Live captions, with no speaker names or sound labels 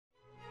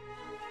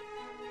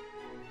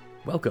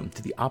Welcome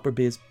to the Opera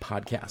Biz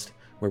podcast,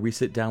 where we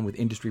sit down with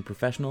industry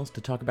professionals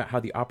to talk about how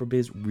the opera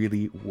biz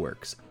really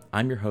works.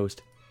 I'm your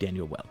host,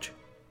 Daniel Welch.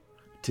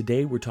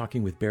 Today we're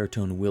talking with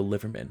baritone Will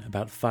Liverman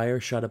about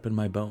Fire Shut Up in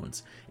My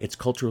Bones, its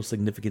cultural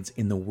significance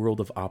in the world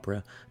of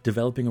opera,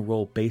 developing a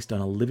role based on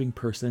a living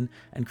person,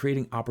 and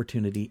creating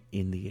opportunity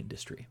in the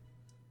industry.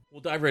 We'll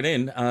dive right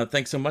in.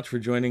 Thanks so much for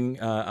joining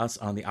us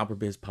on the Opera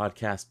Biz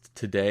podcast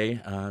today.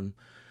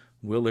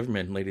 Will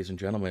Liverman, ladies and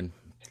gentlemen.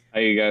 How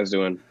you guys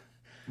doing?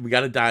 We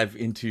got to dive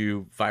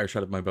into Fire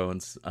Shut Up My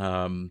Bones.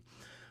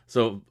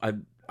 So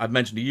I've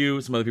mentioned to you,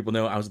 some other people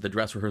know, I was at the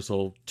dress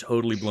rehearsal,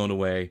 totally blown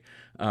away.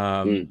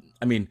 I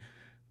mean,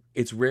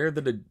 it's rare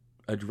that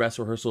a dress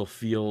rehearsal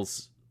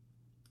feels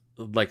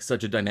like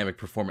such a dynamic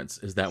performance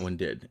as that one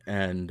did.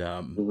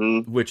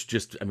 And which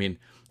just, I mean,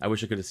 I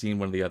wish I could have seen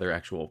one of the other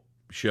actual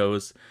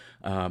shows,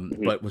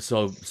 but was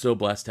so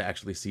blessed to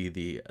actually see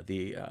the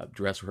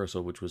dress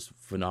rehearsal, which was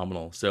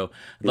phenomenal. So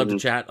I'd love to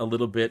chat a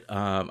little bit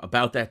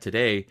about that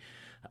today.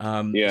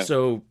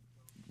 So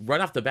right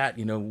off the bat,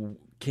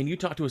 can you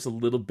talk to us a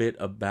little bit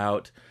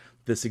about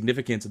the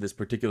significance of this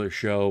particular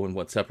show and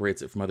what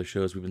separates it from other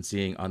shows we've been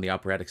seeing on the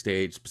operatic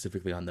stage,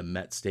 specifically on the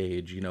Met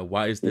stage?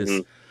 Why is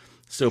this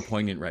so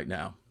poignant right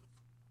now?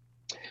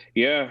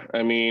 Yeah,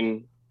 I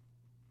mean,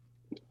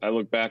 I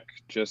look back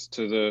just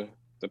to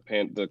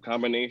the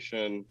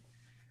combination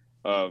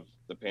of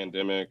the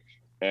pandemic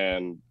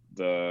and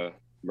the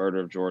murder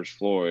of George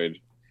Floyd,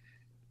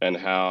 and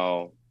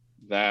how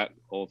that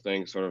whole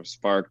thing sort of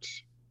sparked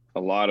a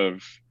lot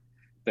of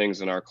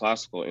things in our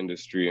classical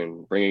industry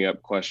and bringing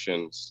up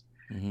questions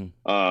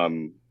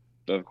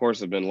that of course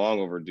have been long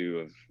overdue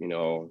of,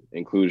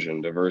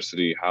 inclusion,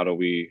 diversity. How do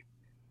we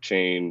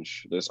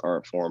change this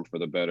art form for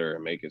the better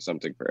and make it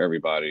something for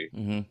everybody?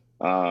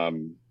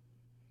 And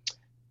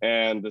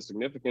the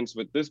significance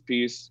with this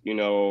piece,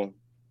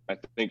 I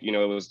think,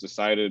 it was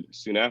decided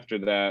soon after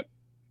that,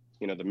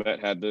 the Met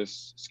had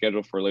this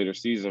scheduled for a later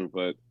season,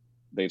 but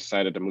they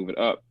decided to move it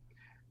up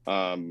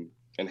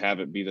and have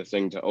it be the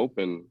thing to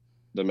open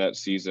the Met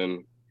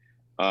season,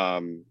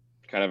 kind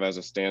of as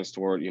a stance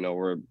toward,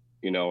 we're,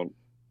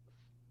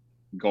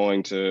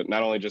 going to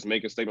not only just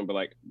make a statement, but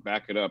like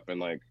back it up and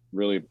like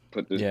really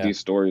put these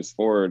stories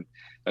forward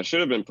that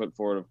should have been put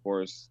forward, of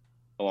course,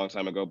 a long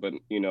time ago. But,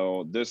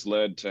 this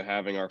led to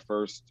having our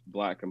first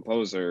Black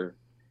composer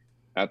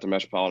at the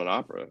Metropolitan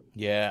Opera.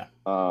 Yeah.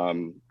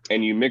 And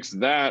you mix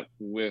that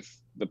with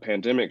the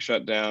pandemic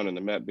shutdown and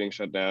the Met being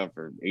shut down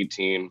for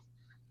 18,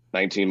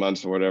 19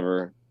 months or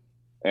whatever.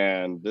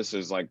 And this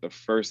is like the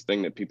first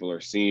thing that people are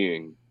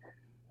seeing,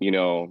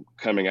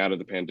 coming out of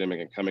the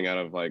pandemic and coming out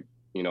of like,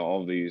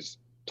 all these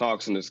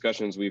talks and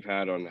discussions we've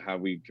had on how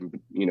we can,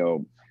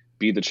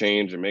 be the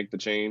change and make the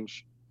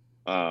change.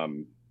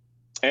 And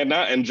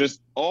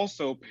just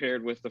also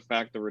paired with the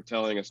fact that we're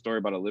telling a story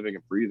about a living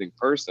and breathing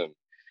person,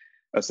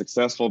 a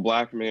successful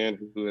Black man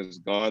who has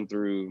gone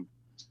through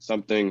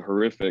something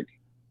horrific.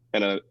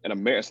 And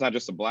it's not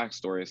just a Black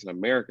story, it's an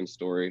American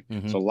story.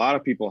 So a lot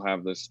of people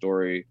have this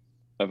story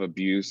of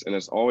abuse, and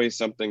it's always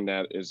something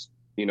that is,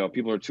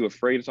 people are too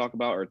afraid to talk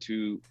about, or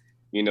too,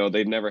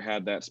 they've never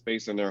had that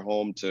space in their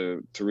home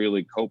to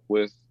really cope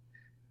with,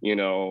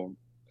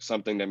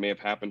 something that may have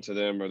happened to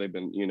them, or they've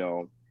been,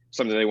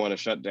 something they want to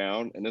shut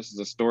down. And this is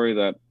a story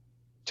that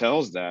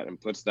tells that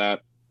and puts that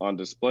on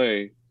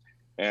display.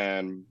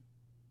 And,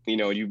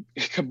 you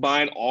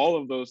combine all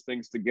of those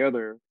things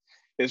together,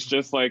 it's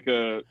just like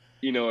a,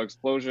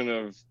 explosion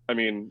of, I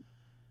mean,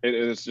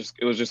 it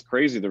was just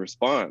crazy, the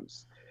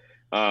response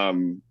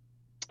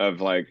of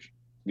like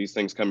these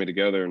things coming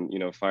together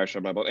and, Fire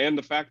Shut My Bones. And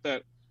the fact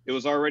that it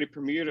was already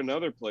premiered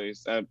another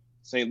place at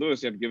St.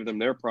 Louis, you have to give them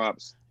their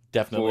props.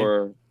 Definitely.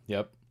 For,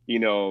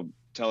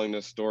 telling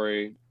this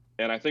story.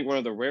 And I think one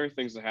of the rare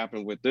things that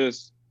happen with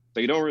this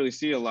that you don't really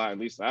see a lot, at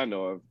least I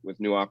know of with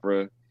new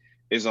opera,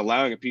 is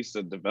allowing a piece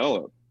to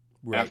develop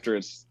after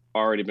it's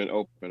already been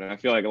open. And I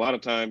feel like a lot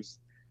of times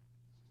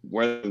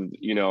where,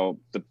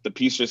 the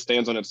piece just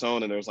stands on its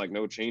own and there's like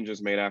no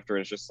changes made after,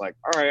 it's just like,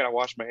 all right, I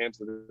wash my hands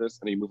of this,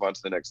 and you move on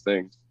to the next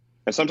thing.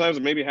 And sometimes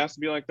it maybe has to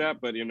be like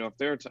that, but if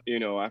they're,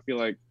 I feel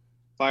like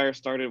Fire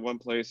started one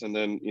place and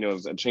then, it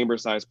was a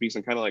chamber-sized piece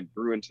and kind of like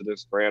grew into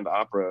this grand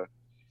opera.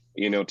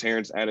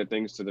 Terrence added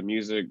things to the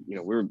music,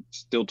 we're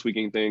still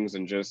tweaking things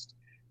and just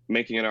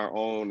making it our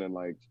own. And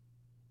like,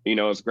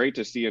 it's great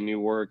to see a new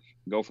work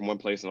go from one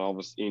place and all of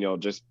us,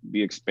 just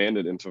be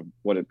expanded into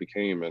what it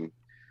became. And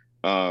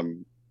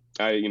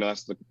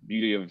that's the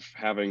beauty of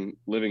having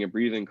living and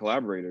breathing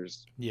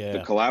collaborators. Yeah. The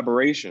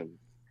collaboration,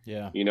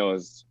 yeah,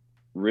 is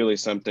really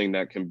something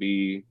that can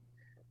be,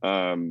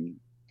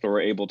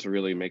 we're able to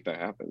really make that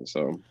happen.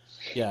 So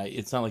yeah,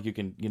 it's not like you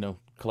can,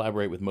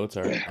 collaborate with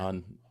Mozart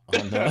on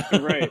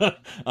right.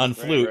 on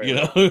flute,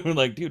 right.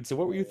 Like, dude, so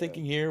what were you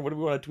thinking here? What do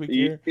we want to tweak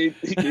here?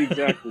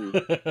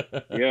 Exactly.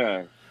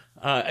 Yeah.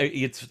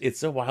 It's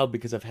so wild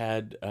because I've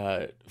had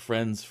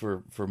friends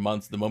for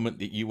months. The moment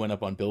that you went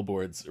up on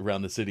billboards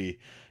around the city,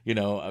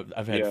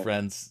 I've had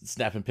friends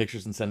snapping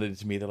pictures and sending it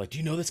to me. They're like, "Do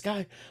you know this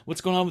guy?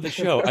 What's going on with the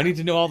show? I need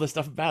to know all this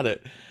stuff about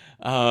it."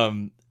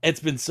 It's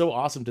been so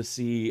awesome to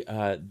see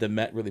the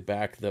Met really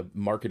back the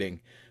marketing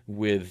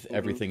with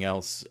everything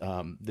else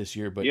this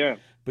year. Yeah.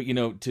 But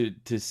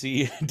to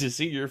see to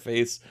see your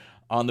face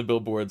on the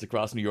billboards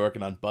across New York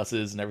and on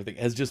buses and everything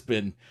has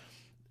been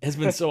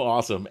so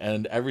awesome.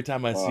 And Wow. every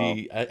time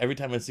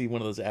I see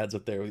one of those ads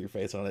up there with your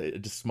face on it, I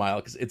just smile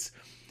because it's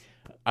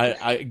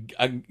I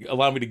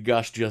allow me to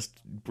gush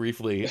just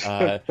briefly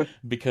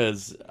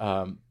because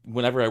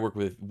whenever I work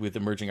with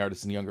emerging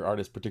artists and younger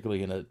artists,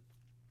 particularly in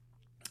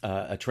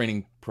a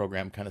training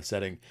program kind of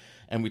setting,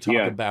 and we talk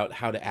Yeah. about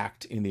how to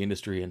act in the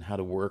industry and how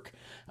to work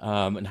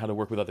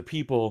with other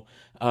people.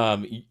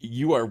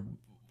 You are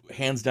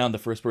hands down the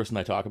first person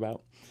I talk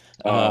about.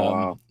 Oh,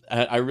 wow.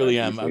 I I really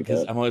am appreciate because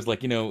that. I'm always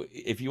like,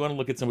 if you want to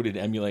look at somebody to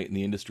emulate in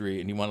the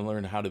industry and you want to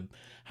learn how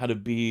to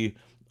be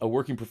a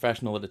working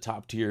professional at a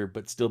top tier,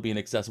 but still be an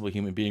accessible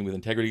human being with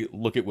integrity,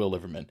 look at Will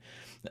Liverman.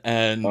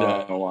 And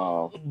Oh,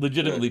 wow.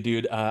 legitimately,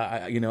 dude,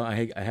 I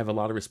have a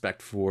lot of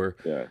respect for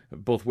Yeah.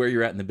 both where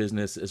you're at in the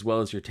business as well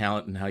as your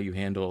talent and how you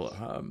handle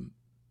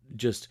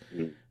just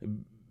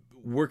Mhm.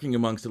 working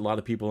amongst a lot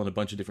of people in a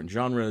bunch of different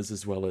genres,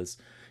 as well as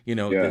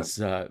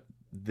Yeah.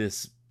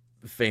 this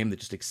fame that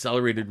just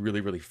accelerated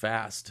really really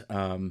fast.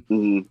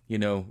 Hmm. You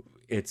know,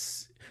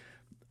 it's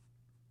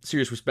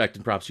serious respect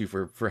and props to you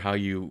for how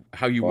you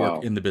work Wow.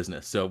 in the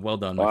business. So well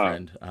done, my Wow.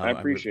 friend. I I really,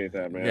 appreciate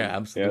that, yeah, man. Yeah, that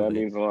absolutely,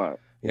 means a lot.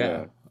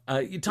 yeah. Yeah.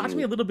 You talked to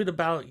me Hmm. a little bit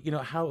about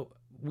how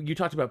you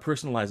talked about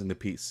personalizing the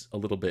piece a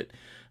little bit.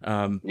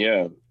 Um,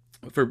 Yeah.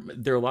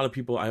 there are a lot of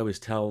people I always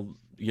tell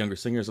younger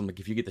singers, I'm like,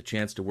 if you get the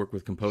chance to work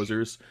with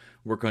composers,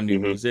 work on new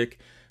Hmm. music,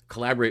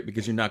 collaborate,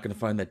 because you're not going to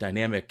find that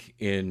dynamic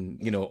in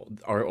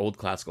our old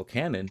classical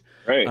canon.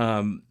 Right.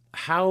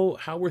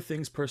 How were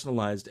things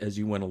personalized as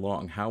you went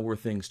along? How were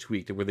things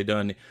tweaked? Were they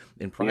done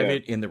in Yeah.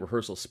 private, in the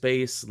rehearsal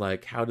space?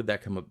 Like, how did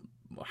that come up?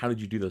 How did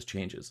you do those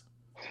changes?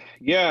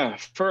 Yeah.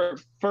 For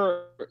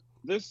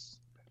this,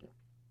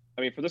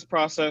 I mean, for this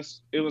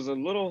process, it was a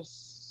little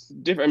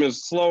different. I mean, it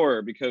was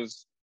slower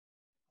because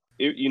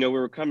we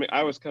were coming.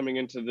 I was coming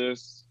into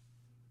this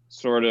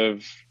sort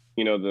of,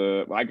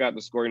 I got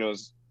the score.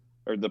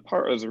 Or the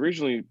part was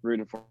originally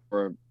written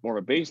for more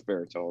of a bass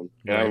baritone,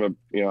 and I'm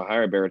Right. a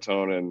higher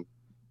baritone, and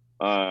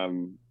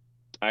um,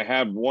 I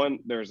had one.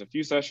 There's a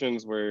few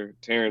sessions where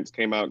Terrence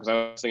came out because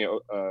I was singing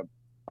at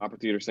Opera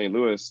Theater St.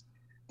 Louis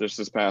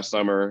this past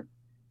summer,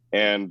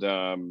 and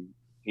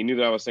he knew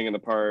that I was singing the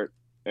part,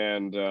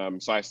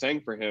 and so I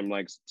sang for him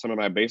like some of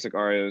my basic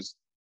arias,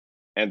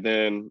 and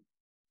then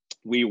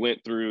we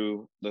went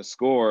through the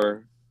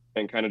score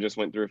and kind of just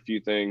went through a few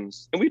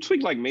things, and we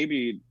tweaked like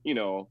maybe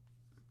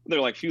there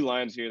are like a few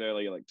lines here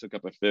that like took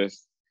up a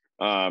fifth,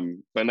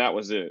 but that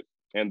was it.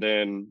 And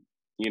then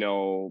you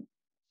know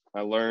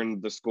I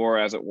learned the score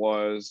as it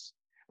was.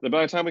 But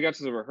by the time we got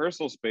to the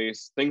rehearsal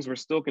space, things were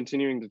still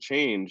continuing to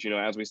change,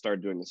 as we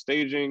started doing the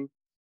staging,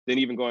 then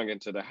even going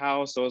into the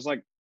house. So it was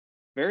like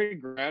very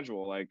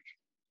gradual. Like,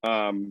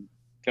 and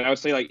I would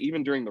say like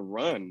even during the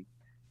run,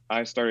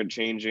 I started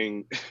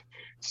changing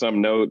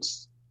some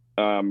notes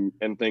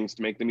and things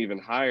to make them even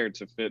higher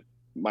to fit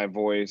my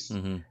voice.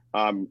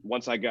 Mm-hmm.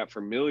 Once I got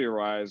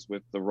familiarized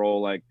with the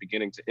role, like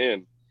beginning to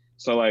end.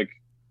 So like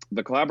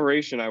the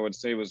collaboration, I would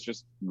say, was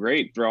just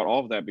great throughout all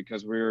of that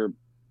because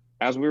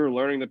as we were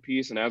learning the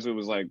piece and as it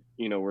was like,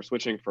 we're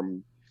switching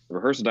from the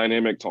rehearsal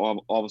dynamic to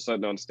all of a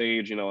sudden on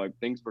stage, like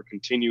things were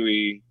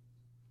continuing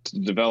to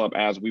develop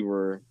as we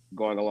were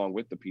going along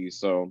with the piece.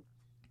 So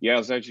yeah,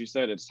 as you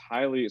said, it's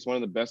one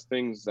of the best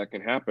things that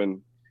can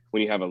happen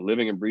when you have a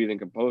living and breathing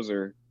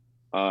composer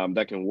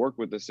that can work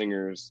with the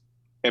singers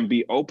and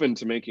be open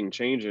to making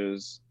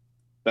changes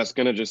that's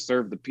going to just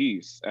serve the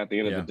piece at the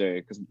end of the Yeah. day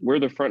because we're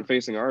the front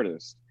facing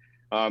artists.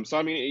 So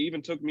I mean, it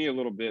even took me a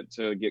little bit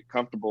to get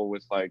comfortable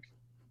with like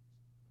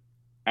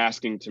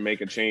asking to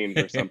make a change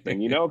or something,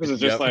 because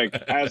it's just Yep. like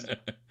as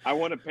I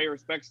want to pay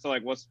respects to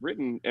like what's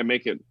written and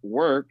make it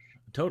work.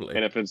 Totally.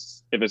 And if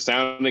it's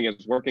sounding,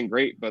 it's working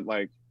great. But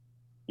like,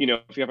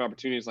 if you have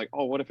opportunities like,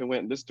 oh, what if it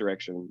went in this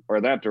direction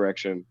or that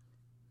direction,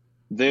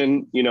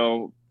 then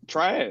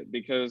try it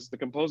because the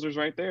composer's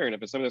right there. And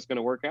if it's something that's going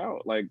to work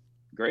out, like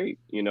great.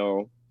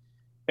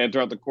 And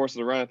throughout the course of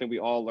the run, I think we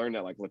all learned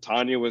that like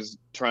Latanya was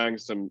trying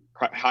some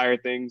higher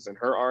things in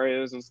her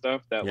arias and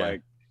stuff that Yeah.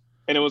 like,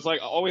 and it was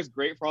like always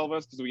great for all of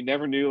us because we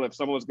never knew if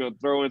someone was going to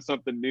throw in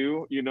something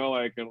new,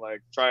 like and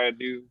like try a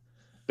new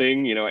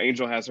thing.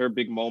 Angel has her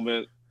big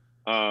moment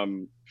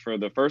for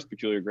the first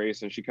Peculiar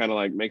Grace, and she kind of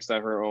like makes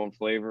that her own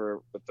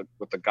flavor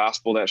with the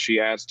gospel that she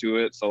adds to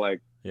it. So like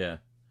Yeah.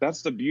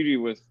 that's the beauty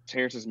with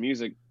Terrence's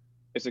music.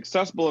 It's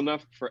accessible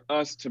enough for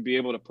us to be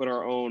able to put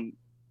our own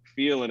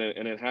feel in it,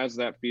 and it has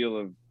that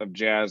feel of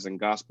jazz and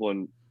gospel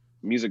and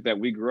music that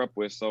we grew up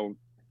with. So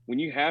when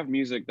you have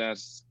music that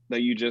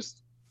you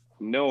just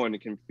know and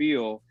can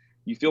feel,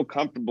 you feel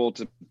comfortable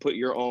to put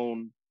your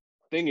own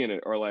thing in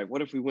it, or like,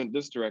 what if we went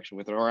this direction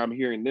with it, or I'm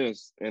hearing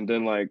this, and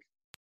then like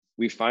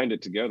we find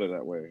it together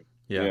that way.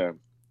 Yeah.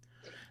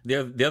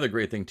 Yeah. The other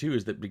great thing too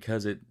is that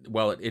because it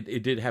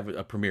did have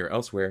a premiere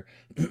elsewhere,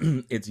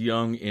 it's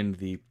young in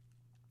the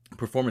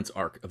performance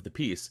arc of the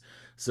piece.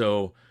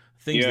 So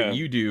things that Yeah.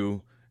 you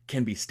do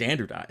can be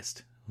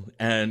standardized.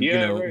 And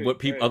Yeah. Right.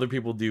 what Right. other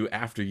people do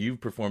after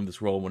you've performed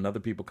this role, when other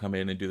people come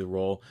in and do the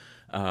role,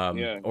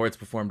 Yeah. or it's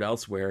performed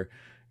elsewhere,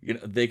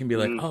 they can be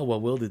like, Mm. oh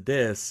well, Will did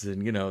this,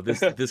 and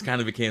this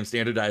kind of became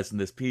standardized in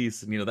this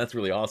piece, and that's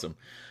really awesome.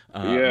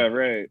 Yeah. Um,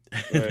 Right.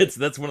 Right.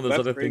 that's one of those That's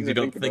other things crazy you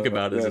to don't think think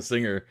about. about as a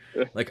singer,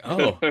 Yeah. like,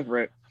 oh,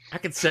 Right. I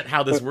can set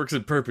how this works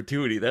in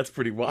perpetuity. That's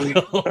pretty wild.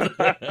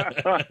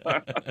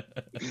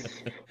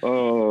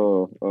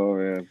 Oh. Oh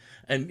man.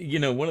 And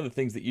one of the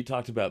things that you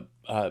talked about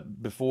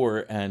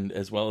before, and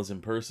as well as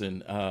in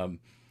person,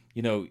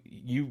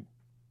 you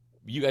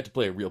got to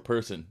play a real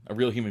person, a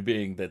real human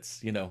being.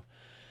 That's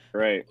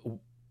Right.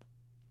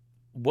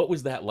 what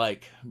was that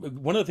like?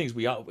 One of the things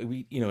we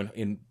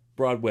in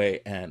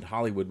Broadway and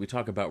Hollywood, we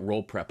talk about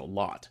role prep a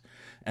lot,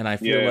 and I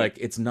feel Yeah. like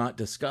it's not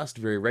discussed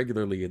very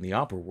regularly in the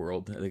opera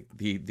world.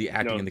 The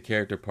acting No. and the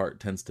character part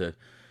tends to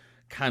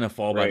kind of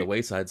fall by the Right.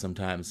 wayside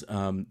sometimes.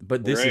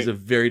 But this is Right. a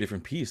very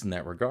different piece in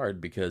that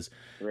regard, because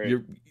Right.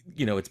 you're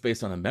it's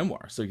based on a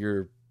memoir, so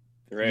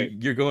Right.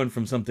 you're going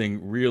from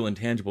something real and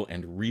tangible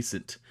and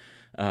recent.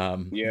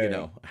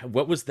 Yeah.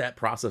 What was that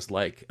process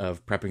like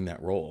of prepping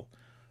that role?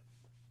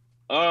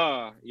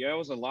 Yeah, it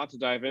was a lot to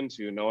dive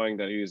into, knowing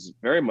that he's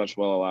very much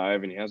well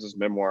alive and he has his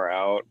memoir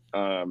out.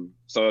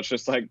 So it's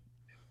just like,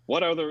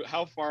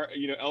 how far,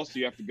 else do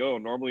you have to go?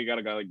 Normally, you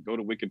gotta like go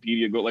to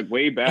Wikipedia, go like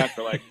way back,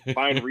 or like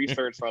find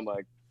research on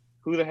like,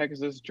 who the heck is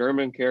this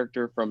German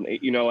character from?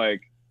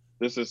 Like,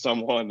 this is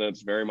someone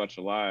that's very much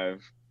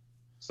alive.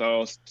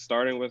 So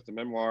starting with the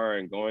memoir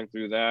and going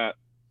through that,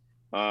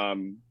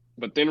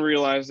 but then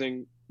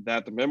realizing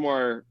that the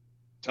memoir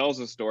tells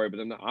a story, but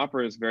then the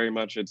opera is very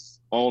much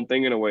its own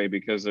thing in a way,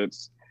 because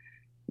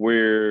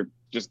we're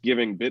just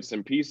giving bits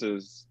and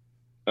pieces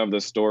of the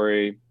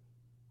story,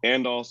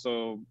 and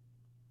also,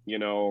 you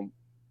know,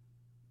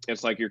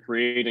 it's like you're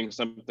creating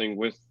something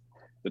with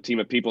the team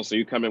of people. So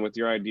you come in with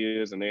your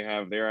ideas and they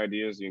have their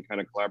ideas, you can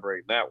kind of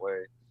collaborate that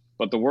way.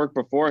 But the work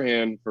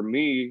beforehand for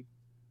me,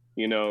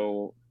 you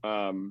know,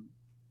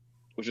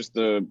 was just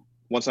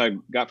once I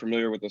got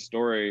familiar with the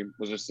story,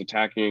 was just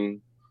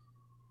attacking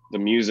the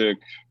music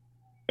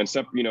and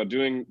stuff,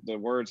 doing the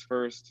words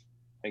first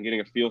and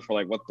getting a feel for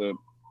like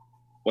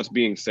what's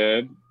being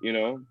said,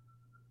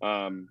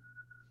 um,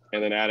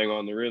 and then adding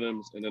on the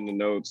rhythms and then the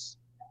notes.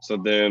 So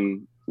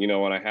then,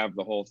 when I have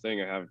the whole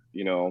thing, I have,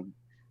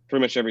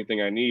 pretty much everything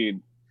I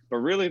need. But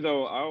really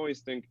though, I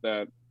always think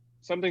that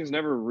something's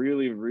never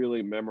really,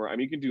 really memorable. I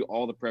mean, you can do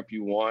all the prep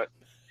you want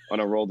on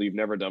a role that you've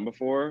never done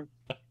before.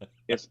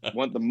 It's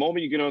the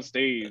moment you get on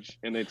stage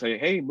and they tell you,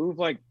 hey, move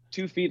like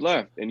 2 feet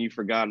left, and you've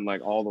forgotten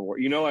like all the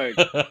words, like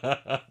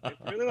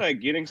it's really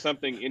like getting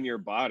something in your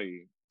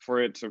body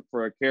for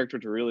a character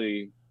to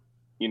really,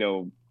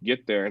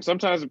 get there. And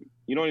sometimes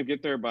you don't even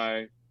get there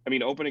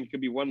opening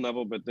could be one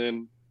level, but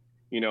then,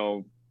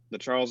 the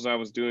Charles that I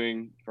was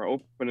doing for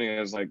opening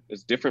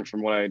is different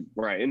from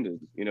where I ended.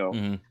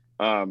 Hmm.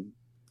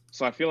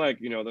 So I feel like,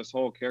 this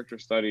whole character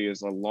study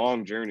is a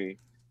long journey,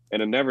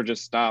 and it never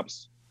just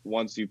stops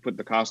once you put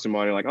the costume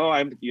on. You're like, oh,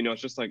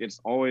 it's just like, it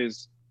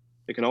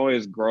can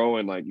always grow,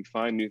 and like you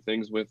find new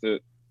things with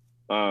it.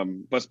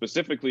 But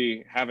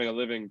specifically having a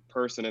living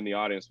person in the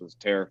audience was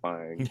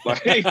terrifying.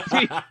 Like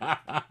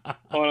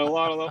on a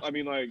lot of,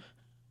 like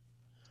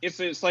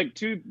it's like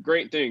two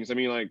great things.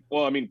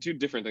 Two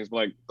different things, but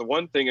like the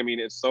one thing,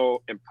 it's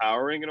so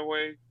empowering in a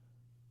way.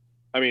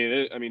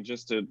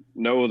 Just to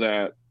know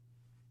that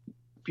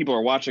people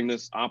are watching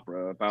this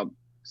opera about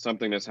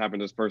something that's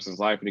happened in this person's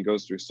life, and he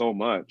goes through so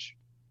much.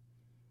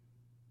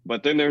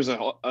 But then there's a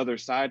other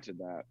side to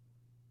that,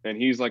 and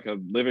he's like a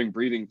living,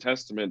 breathing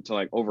testament to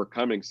like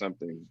overcoming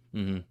something.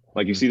 Hmm.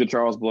 Like you Hmm. see the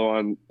Charles Blow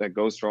on that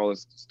goes through all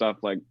this stuff,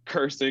 like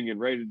cursing and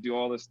ready to do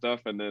all this stuff,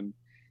 and then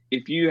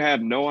if you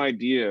had no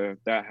idea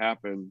that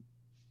happened,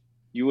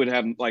 you would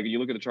have, like, you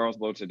look at the Charles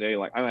Blow today,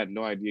 like I had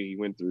no idea he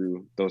went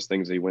through those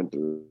things that he went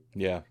through,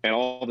 Yeah. and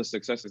all the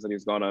successes that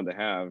he's gone on to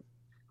have.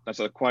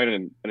 That's quite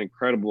an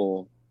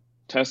incredible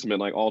testament,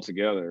 like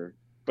altogether.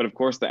 But of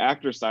course, the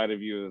actor side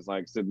of you is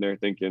like sitting there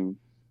thinking,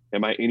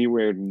 am I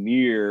anywhere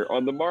near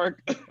on the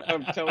mark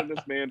of telling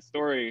this man's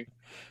story?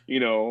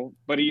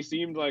 But he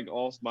seemed like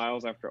all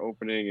smiles after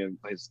opening, and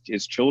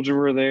his children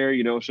were there.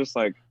 It's just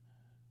like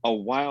a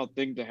wild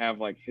thing to have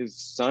like his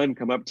son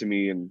come up to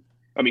me, and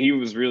he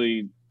was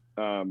really,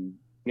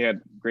 he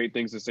had great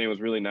things to say. It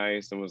was really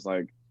nice, and was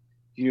like,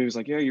 he was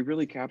like, yeah, you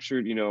really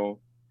captured,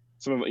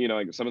 some of,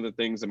 like some of the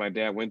things that my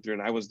dad went through,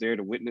 and I was there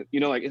to witness.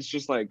 Like it's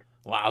just like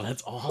Wow,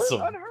 that's awesome.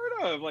 unheard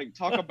of. Like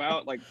talk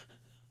about like,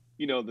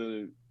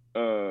 the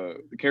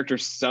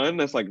character's son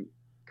that's like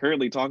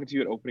currently talking to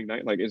you at opening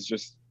night. Like it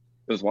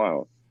was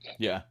wild.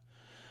 Yeah.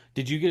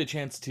 Did you get a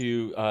chance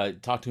to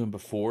talk to him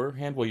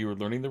beforehand while you were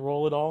learning the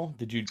role at all?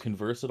 Did you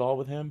converse at all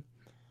with him?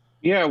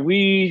 Yeah,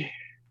 we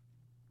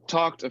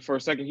talked for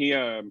a second. He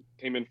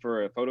came in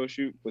for a photo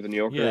shoot with a New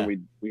Yorker, and Yeah.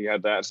 we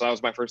had that. So that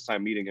was my first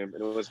time meeting him,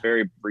 and it was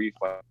very brief.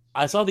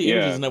 I saw the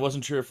images Yeah, and I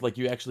wasn't sure if like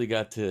you actually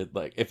got to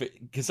like if it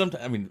because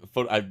sometimes I mean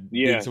being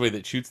yeah, somebody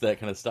that shoots that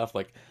kind of stuff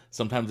like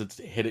sometimes it's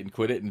hit it and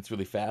quit it and it's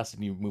really fast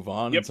and you move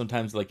on and yep,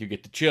 sometimes like you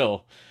get to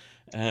chill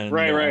and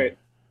right, right.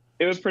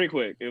 It was pretty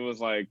quick. It was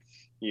like,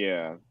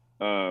 yeah.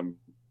 Um,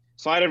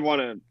 so I didn't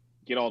want to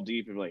get all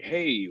deep and be like,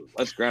 hey,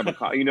 let's grab a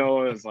coffee. You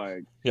know, it's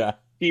like yeah,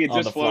 he had on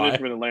the just flown in fly.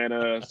 from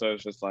Atlanta, so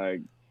it's just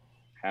like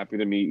happy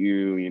to meet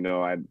you. You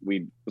know, we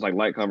it was like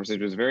light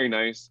conversation. It was very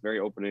nice, very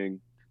opening,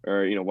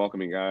 or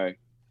welcoming guy.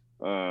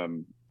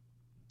 Um,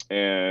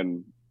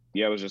 and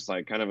yeah, it was just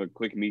like kind of a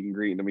quick meet and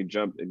greet, and then we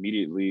jumped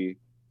immediately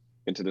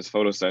into this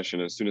photo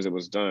session. As soon as it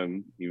was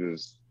done, he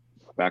was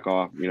back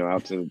off,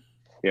 out to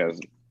yeah.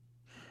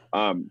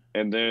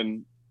 And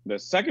then the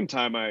second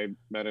time I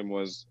met him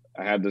was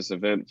I had this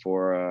event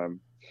for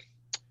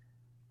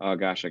oh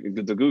gosh, like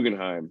the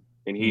Guggenheim,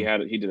 and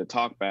Hmm. he did a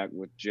talk back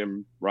with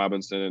Jim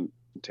Robinson and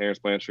Terrence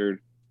Blanchard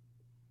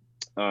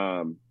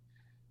um,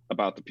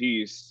 about the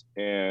piece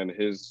and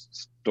his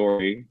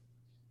story.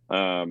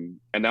 And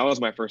that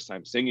was my first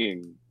time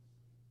singing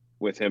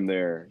with him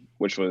there,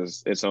 which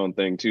was its own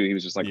thing too. He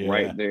was just like Yeah.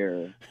 right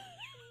there,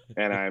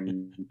 and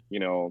I'm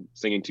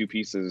singing two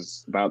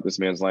pieces about this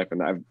man's life,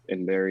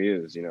 and there he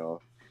is.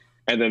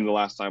 And then the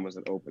last time was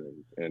an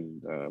opening,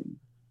 and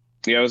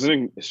yeah,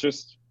 it's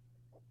just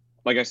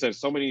like I said,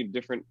 so many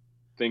different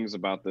things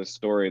about this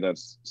story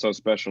that's so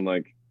special.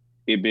 Like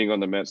it being on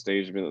the Met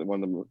stage, being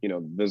one of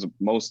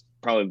the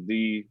probably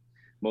the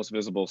most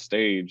visible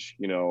stage,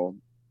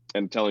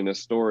 and telling this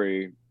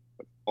story,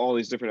 all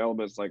these different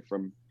elements, like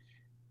from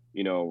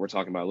we're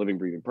talking about a living,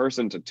 breathing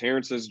person to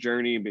Terrence's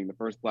journey, being the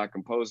first Black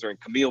composer, and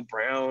Camille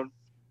Brown,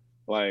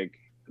 like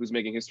who's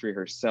making history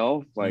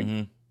herself. Like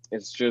Hmm.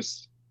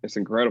 it's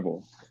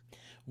incredible.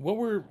 What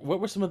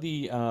were some of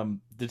the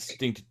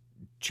distinct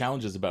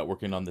challenges about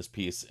working on this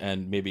piece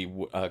and maybe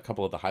a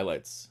couple of the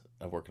highlights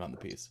of working on the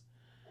piece?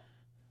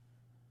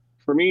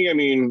 For me, I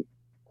mean,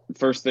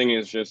 first thing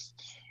is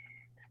just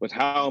with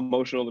how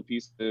emotional the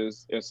piece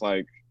is, it's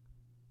like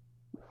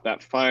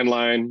that fine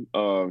line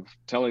of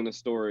telling the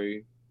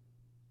story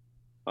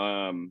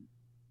um,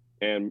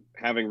 and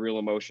having real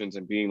emotions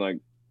and being like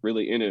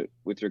really in it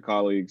with your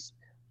colleagues,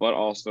 but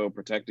also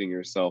protecting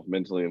yourself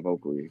mentally and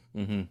vocally.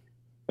 Hmm.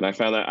 And I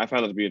found that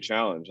to be a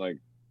challenge. Like,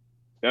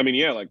 I mean,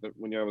 yeah, like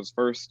when I was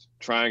first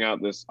trying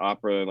out this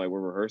opera and like we're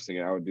rehearsing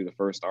it, I would do the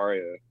first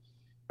aria,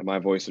 and my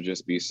voice would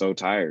just be so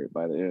tired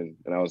by the end.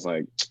 And I was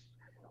like,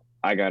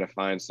 I got to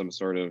find some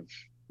sort of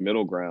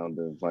middle ground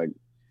of like,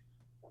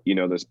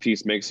 this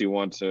piece makes you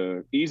want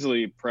to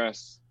easily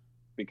press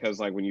because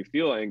like when you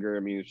feel anger, I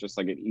mean, it's just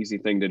like an easy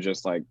thing to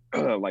just like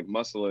like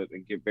muscle it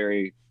and get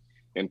very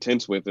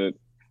intense with it.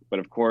 But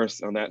of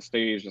course, on that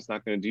stage, it's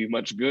not going to do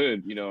much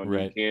good, and you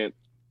Right. can't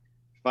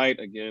fight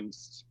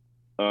against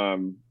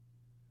um,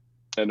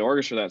 an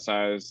orchestra that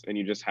size, and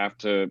you just have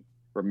to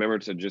remember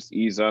to just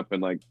ease up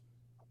and like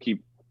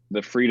keep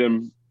the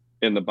freedom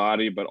in the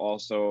body, but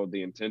also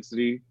the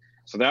intensity.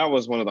 So that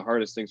was one of the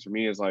hardest things for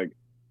me is like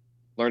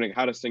learning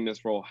how to sing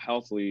this role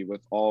healthily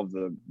with all of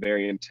the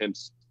very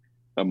intense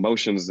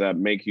emotions that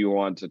make you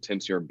want to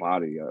tense your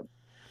body up.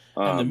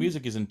 And the Um,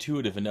 music is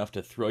intuitive enough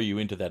to throw you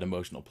into that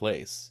emotional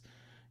place,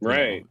 you know,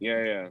 right.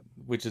 Yeah. Yeah.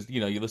 which is,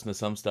 you listen to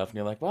some stuff and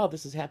you're like, wow,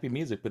 this is happy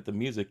music, but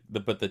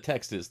the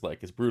text is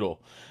like, is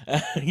brutal,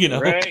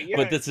 Right. Yeah.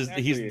 but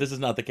Exactly. this is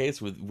not the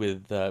case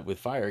with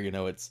Fire,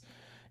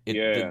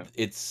 Yeah.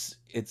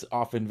 it's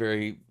often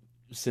very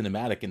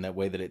cinematic in that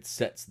way that it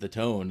sets the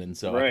tone. And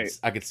so Right.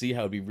 I could see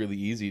how it'd be really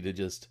easy to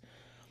just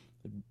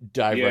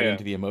dive right Yeah.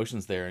 into the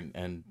emotions there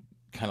and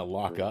kind of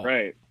lock up.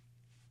 Right.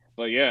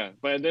 But yeah.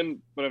 But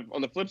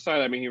on the flip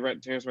side, I mean,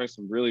 Terrence writes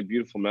some really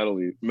beautiful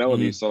Hmm.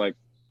 melodies. So like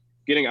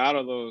getting out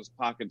of those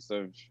pockets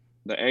of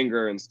the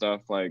anger and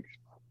stuff, like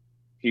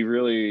he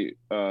really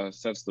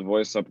sets the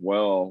voice up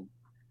well.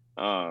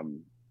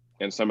 Um,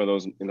 and some of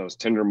those in those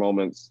tender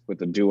moments with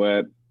the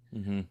duet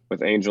Hmm.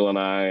 with Angel and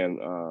I, and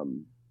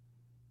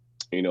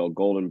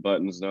Golden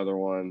Buttons, another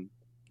one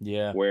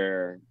Yeah.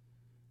 where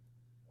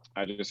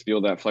I just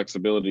feel that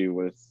flexibility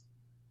with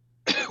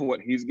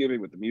what he's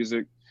giving with the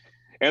music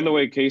and the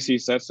way Casey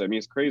sets it. I mean,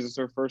 it's crazy. It's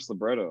her first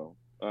libretto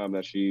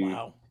that she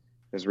Wow.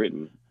 has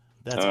written.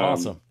 That's Um,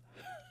 awesome.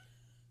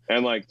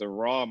 and like the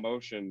raw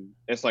emotion,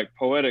 it's like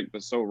poetic,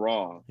 but so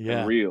raw and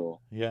Yeah.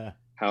 real Yeah.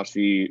 how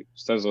she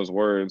says those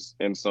words.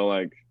 And so,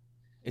 like,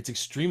 It's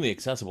extremely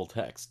accessible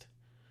text.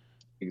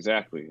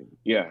 exactly.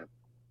 Yeah.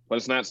 But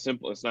it's not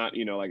simple. It's not,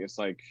 like, it's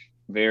like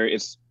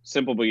it's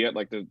simple, but yet,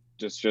 like,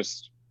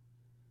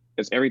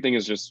 it's everything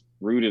is just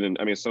rooted in,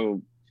 I mean, it's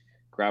so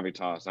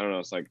gravitas. I don't know.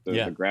 It's like the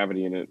Yeah.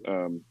 gravity in it.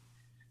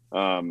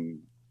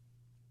 Um,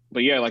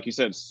 but yeah, like you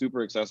said,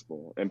 super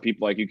accessible, and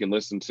people like you can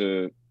listen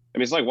to. I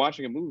mean, it's like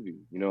watching a movie.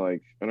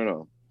 Like I don't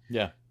know.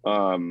 Yeah.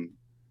 Um,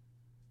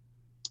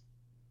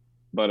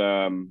 but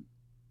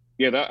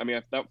yeah, that I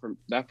mean,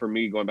 that for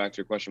me, going back to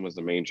your question, was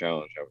the main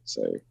challenge. I would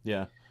say.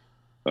 Yeah.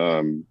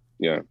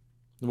 Yeah,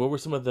 What were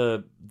some of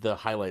the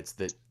highlights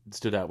that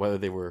stood out, whether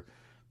they were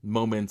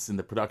moments in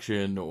the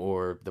production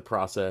or the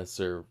process,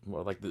 or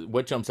well, like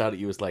what jumps out at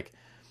you as like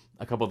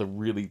a couple of the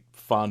really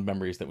fond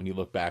memories that when you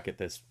look back at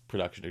this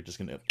production are just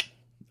gonna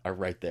are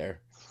right there.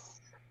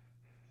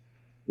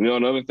 You know,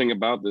 another thing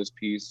about this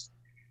piece,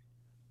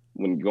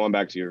 when going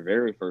back to your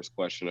very first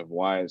question of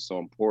why it's so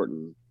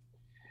important,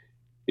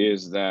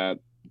 is that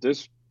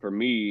this, for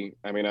me,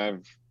 I mean,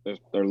 there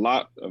are a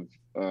lot of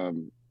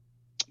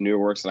newer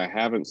works that I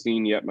haven't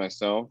seen yet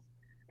myself.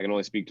 I can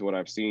only speak to what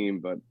I've seen,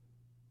 but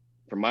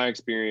from my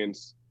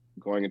experience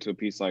going into a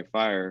piece like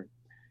Fire,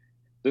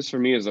 this for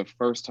me is the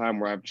first time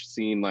where I've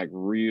seen like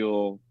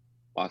real,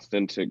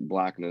 authentic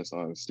Blackness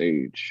on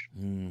stage.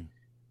 Mm.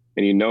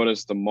 And you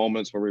notice the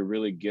moments where we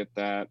really get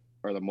that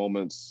are the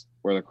moments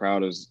where the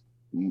crowd is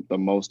the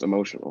most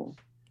emotional.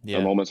 Yeah.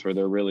 The moments where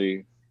they're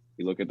really,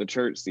 you look at the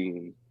church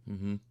scene,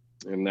 Mm-hmm.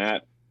 and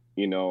that,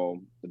 you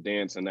know, the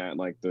dance and that,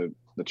 like the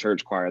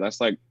church choir,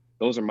 that's like,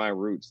 those are my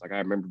roots. Like I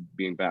remember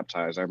being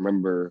baptized. I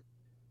remember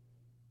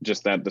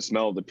just that, the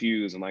smell of the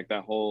pews and like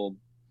that whole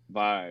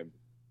vibe.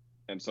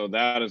 And so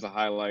that is a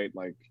highlight.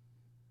 Like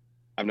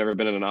I've never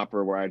been in an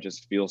opera where I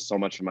just feel so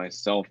much of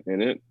myself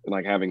in it. And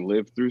like having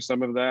lived through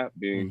some of that,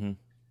 being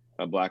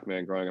Mm-hmm. a Black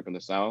man growing up in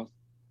the South.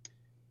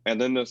 And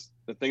then the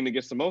thing that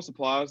gets the most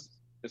applause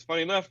is,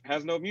 funny enough,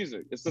 has no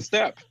music. It's the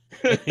step.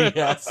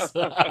 Yes.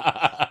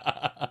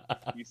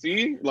 You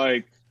see,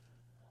 like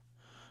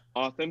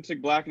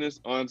authentic Blackness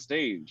on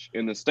stage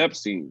in the step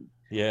scene.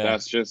 Yeah.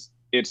 That's just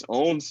its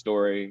own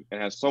story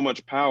and has so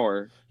much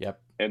power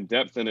Yep. and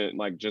depth in it.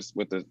 Like just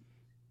with the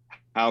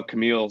how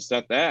Camille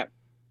set that,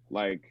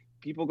 like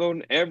people go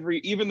in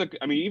even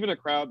a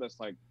crowd that's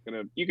like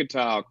you could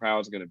tell how a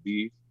crowd's gonna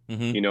be,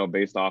 Mm-hmm. you know,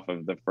 based off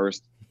of the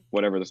first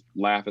whatever this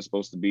laugh is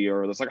supposed to be,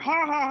 or it's like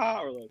ha ha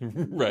ha, or like,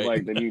 Right.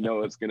 like then you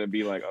know it's gonna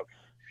be like okay.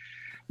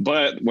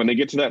 But when they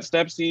get to that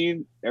step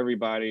scene,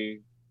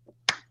 everybody,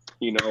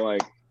 you know,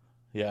 like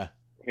Yeah.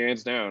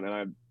 hands down,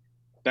 and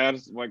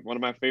that's like one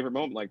of my favorite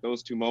moments. Like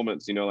those two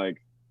moments, you know,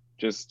 like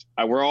just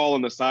we're all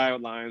on the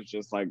sidelines,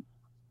 just like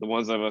the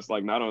ones of us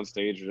like not on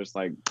stage are just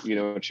like, you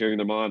know, cheering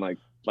them on, like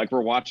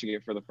we're watching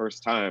it for the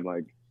first time.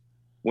 Like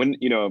when,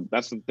 you know,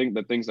 that's the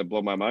things that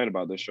blow my mind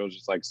about this show is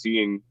just like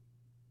seeing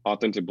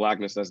authentic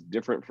Blackness that's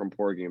different from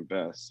Porgy and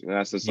Bess. You know,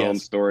 that's its own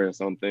Yes. story,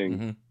 its own thing.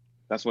 Mm-hmm.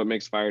 That's what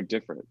makes Fire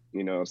different.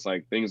 You know, it's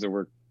like things that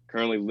we're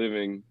currently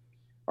living,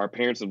 our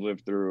parents have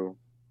lived through,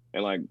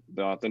 and like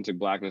the authentic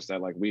Blackness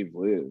that like we've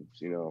lived,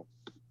 you know.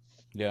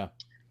 Yeah.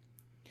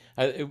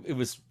 It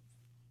was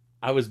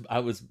I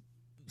was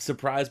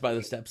surprised by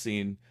the step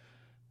scene,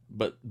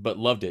 but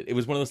loved it. It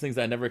was one of those things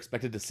that I never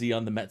expected to see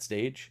on the Met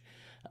stage.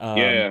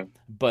 Yeah.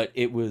 But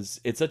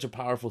it's such a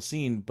powerful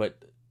scene,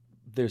 but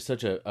there's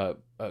such a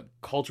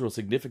cultural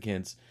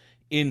significance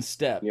in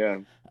step.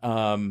 Yeah.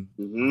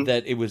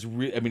 That it was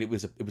I mean, it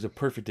was a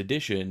perfect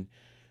addition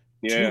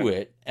to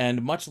it.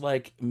 And much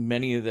like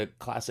many of the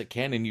classic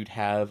canon, you'd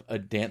have a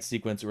dance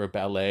sequence or a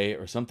ballet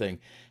or something.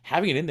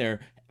 Having it in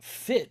there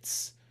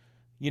fits,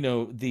 you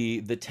know,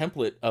 the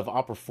template of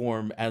opera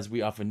form as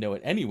we often know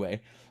it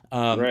anyway.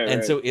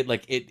 Right. So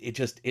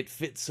it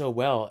fits so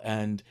well.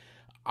 And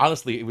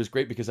honestly, it was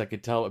great because I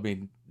could tell, I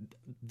mean,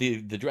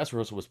 the dress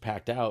rehearsal was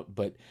packed out,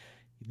 but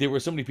there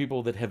were so many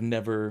people that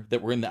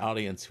that were in the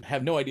audience who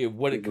have no idea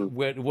what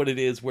it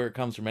is, where it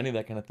comes from, any of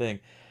that kind of thing.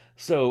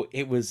 So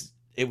it was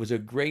a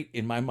great,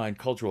 in my mind,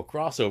 cultural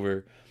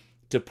crossover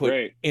to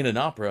put in an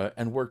opera,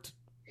 and worked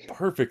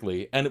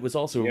perfectly. And it was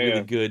also a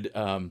really good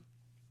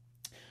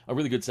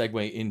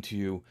segue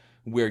into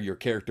where your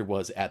character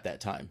was at that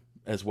time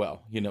as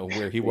well. You know,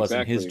 where he was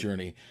in his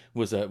journey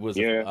was a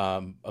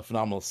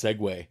phenomenal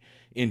segue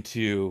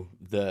into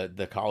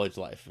the college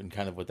life and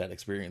kind of what that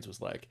experience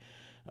was like.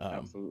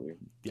 Absolutely.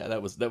 Yeah,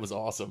 that was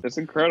awesome. It's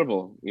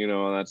incredible. You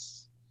know,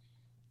 that's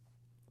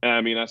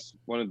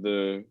one of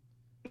the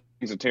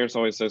things that Terrence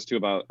always says too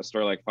about a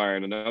story like Fire.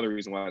 And another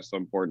reason why it's so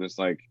important is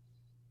like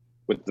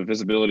with the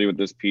visibility with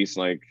this piece,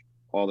 like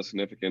all the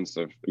significance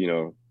of, you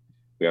know,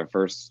 we have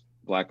first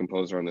Black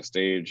composer on the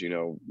stage, you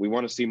know, we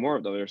want to see more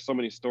of them. There's so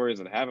many stories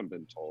that haven't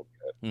been told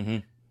yet. Mm-hmm.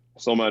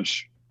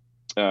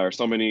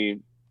 So many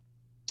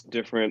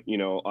different, you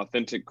know,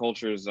 authentic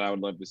cultures that I would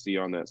love to see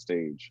on that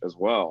stage as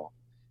well.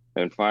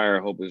 And Fire,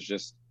 I hope, is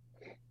just,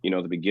 you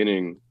know, the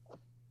beginning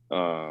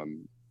of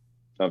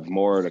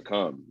more to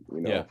come, you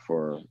know,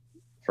 for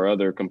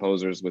other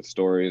composers with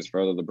stories,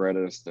 for other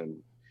librettists.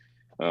 And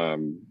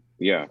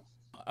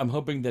I'm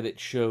hoping that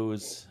it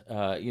shows,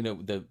 you know,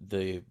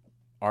 the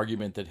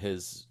argument that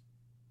has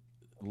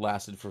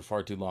lasted for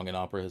far too long in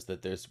opera is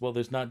that there's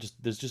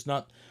just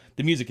not,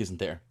 the music isn't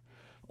there,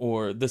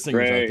 or the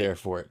singers aren't there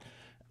for it.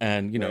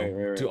 And, you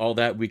know, to all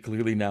that, we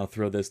clearly now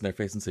throw this in their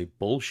face and say,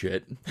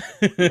 bullshit.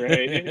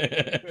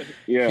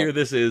 Here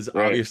this is,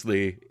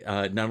 obviously,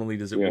 not only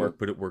does it work,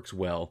 but it works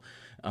well.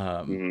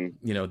 You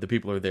know, the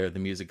people are there, the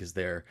music is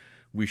there.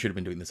 We should have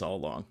been doing this all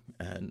along.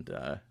 And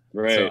so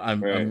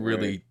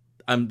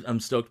I'm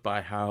stoked by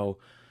how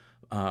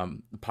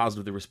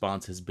positive the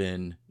response has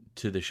been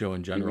to the show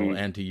in general,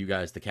 and to you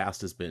guys, the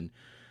cast has been.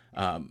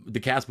 The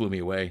cast blew me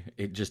away.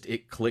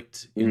 It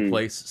clicked in Mm.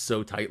 place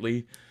so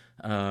tightly.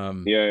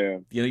 Um, Yeah,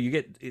 yeah, you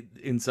get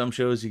in some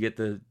shows you get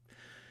the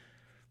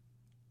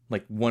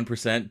like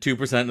 1%,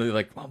 2%, and they're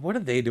like, well, what are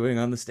they doing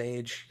on the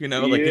stage? Like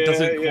it yeah,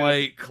 doesn't yeah.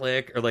 quite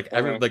click, or like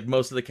Uh-huh. like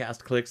most of the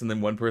cast clicks, and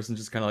then one person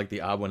just kind of like the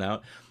odd one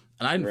out.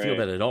 And I didn't feel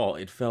Right. that at all.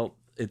 It felt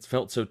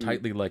so Mm.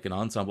 tightly like an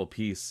ensemble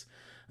piece.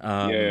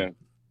 Yeah, Um,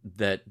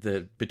 that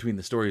the between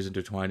the stories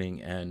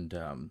intertwining and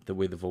the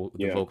way the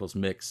yeah, vocals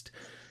mixed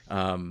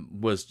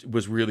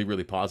was really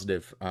really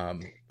positive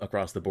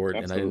across the board,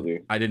 and absolutely.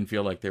 I didn't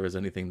feel like there was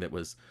anything that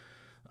was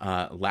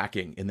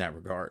lacking in that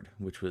regard,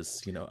 which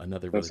was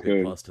another really That's big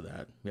good. plus to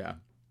that. Yeah.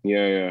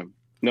 Yeah, yeah.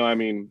 No, I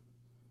mean,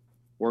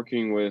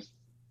 working with,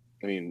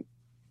 I mean,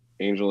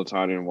 Angel,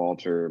 Latanya, and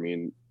Walter, I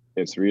mean,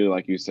 it's really,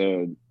 like you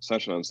said,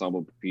 such an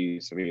ensemble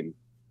piece. I mean,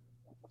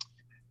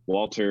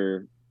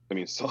 Walter, I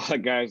mean, so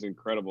that guy's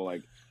incredible.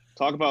 Like,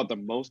 talk about the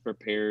most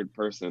prepared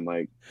person.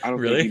 Like,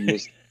 Really?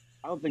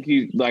 I don't think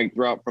he, like,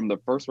 throughout from the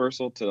first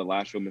rehearsal to the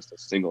last show, missed a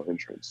single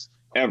entrance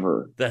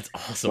ever. That's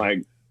awesome.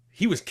 Like,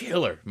 He was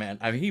killer, man.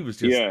 I mean, he was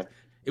just yeah,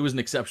 it was an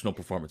exceptional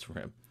performance for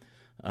him.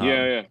 yeah, Um,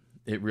 yeah,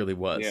 it really yeah,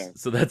 was.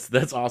 So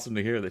that's awesome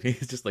to hear that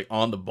he's just like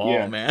on the ball,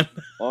 yeah, man.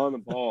 on the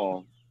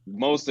ball.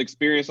 Most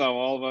experienced out of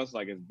all of us,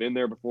 like, has been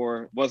there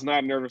before, was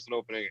not nervous in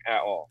opening at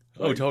all.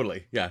 Oh, Like,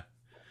 totally. Yeah.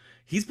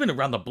 He's been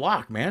around the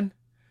block, man.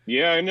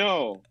 yeah, I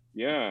know.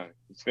 Yeah,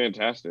 it's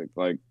fantastic.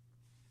 Like,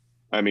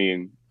 I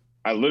mean,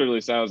 I literally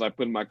said as I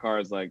put in my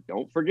cards, like,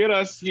 don't forget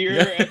us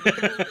Yeah. here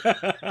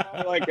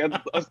at like as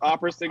us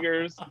opera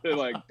singers. They're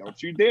like, don't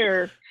you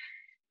dare.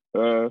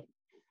 Uh,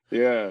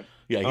 yeah.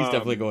 Yeah, he's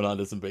definitely Um, going on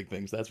to some big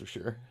things, that's for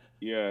sure.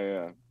 yeah,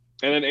 yeah.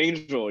 And then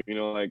Angel,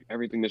 like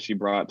everything that she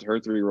brought to her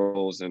three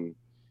roles and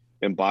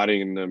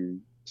embodying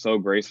them so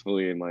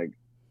gracefully and like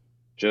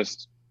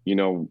just,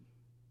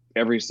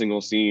 every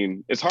single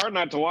scene. It's hard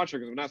not to watch her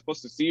because we're not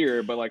supposed to see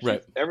her, but like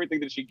Right. everything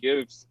that she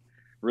gives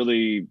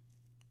really,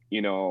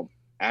 you know,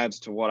 adds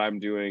to what I'm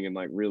doing and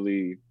like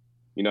really,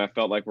 I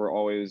felt like we're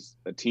always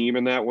a team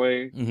in that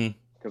way Hmm.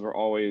 because we're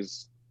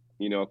always,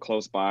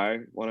 close by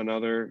one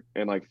another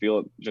and like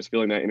feeling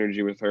that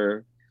energy with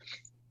her.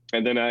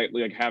 And then I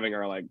like having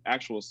our like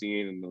actual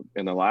scene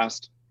in the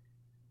last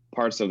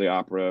parts of the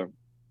opera.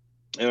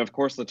 And of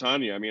course,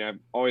 Latanya. I mean, I've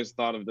always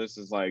thought of this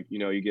as like,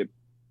 you get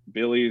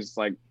Billy's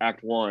like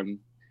act one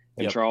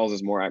and Yep. Charles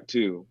is more act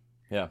two,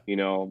 Yeah.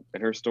 and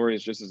her story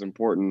is just as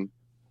important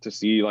to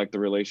see like the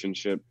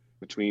relationship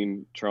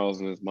between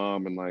Charles and his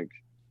mom and like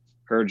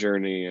her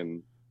journey.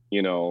 And,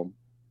 you know,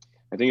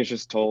 I think it's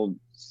just told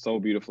so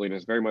beautifully and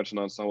it's very much an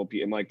ensemble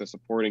piece. And like the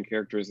supporting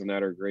characters in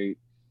that are great.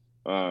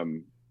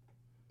 Um,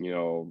 you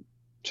know,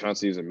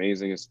 Chauncey is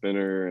amazing as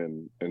Spinner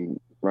and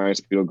Ryan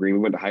Speedo Green. We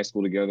went to high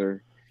school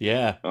together.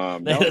 Yeah.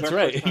 That was That's our first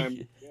right.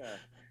 time. Yeah.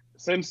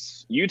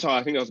 Since Utah,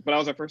 I think that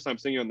was our first time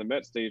singing on the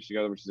Met stage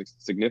together, which is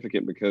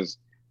significant because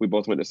we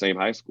both went to the same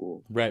high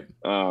school. Right.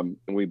 And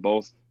we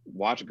both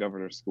watched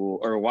Governor School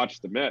or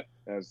watched the Met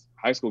as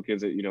high school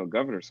kids at,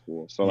 Governor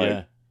School. So like,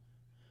 Yeah.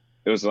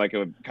 it was like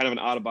a kind of an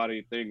out of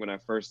body thing when I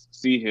first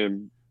see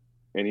him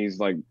and he's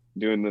like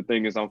doing the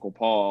thing as Uncle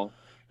Paul.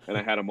 And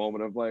I had a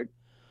moment of like,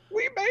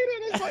 we made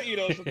it. It's like,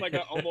 it's just like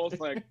almost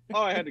like,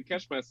 oh, I had to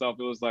catch myself.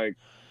 It was like,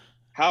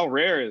 how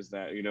rare is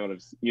that,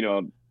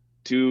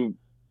 two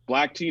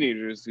Black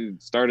teenagers who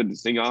started to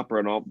sing opera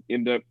and all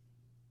end up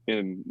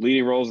in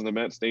leading roles in the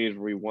Met stage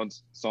where we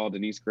once saw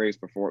Denise Grace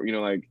before,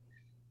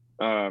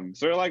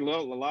 so there are like a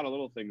lot of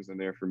little things in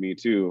there for me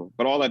too.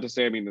 But all that to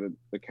say, I mean,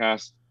 the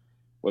cast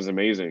was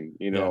amazing,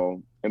 Yeah.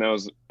 and that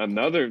was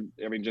another,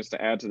 I mean, just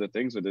to add to the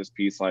things with this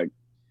piece, like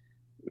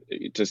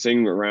to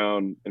sing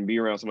around and be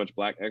around so much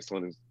Black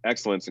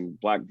excellence and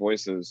Black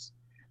voices.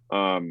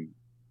 And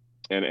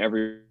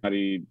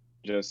everybody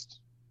just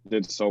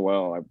did so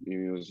well.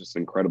 It was just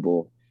an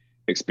incredible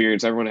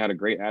experience. Everyone had a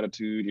great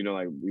attitude.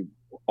 Like we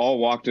all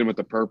walked in with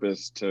the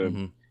purpose to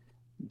Hmm.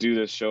 do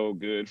this show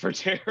good for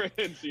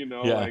Terrence. Yeah.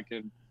 Like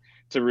and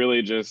to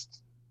really just,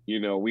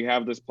 we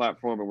have this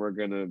platform and we're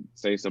gonna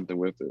say something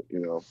with it.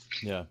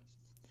 Yeah.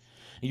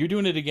 You're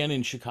doing it again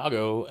in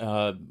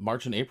Chicago,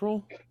 March and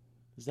April.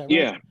 Is that right?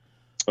 Yeah.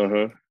 Uh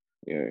huh.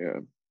 Yeah. Yeah.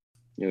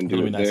 And do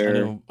That'll be it nice.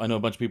 there. I know a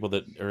bunch of people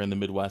that are in the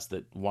Midwest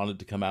that wanted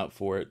to come out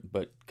for it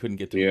but couldn't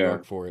get to New Yeah.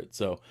 York for it.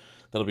 So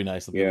that'll be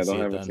nice. They'll be able Yeah. to see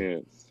They'll it have a then.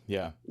 chance.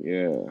 Yeah.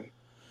 Yeah.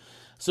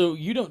 So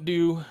you don't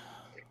do,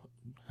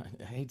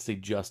 I hate to say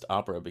just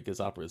opera because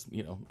opera is,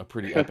 a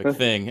pretty epic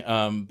thing.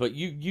 But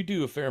you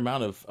do a fair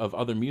amount of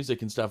other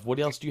music and stuff. What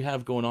else do you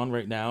have going on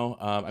right now?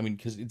 I mean,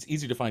 because it's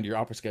easy to find your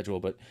opera schedule,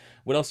 but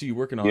what else are you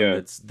working on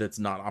Yeah. that's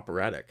not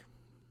operatic?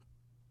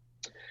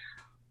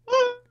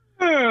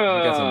 You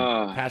got some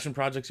Ah. passion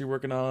projects you're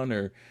working on,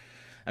 or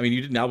I mean,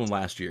 you did an album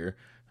last year.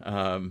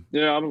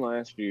 Yeah, I'm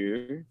last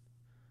year.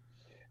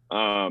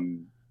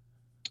 Um,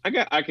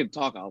 I could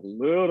talk a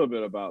little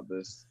bit about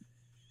this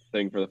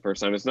thing for the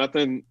first time. It's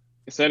nothing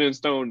set in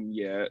stone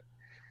yet,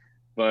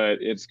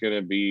 but it's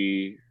gonna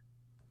be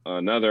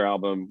another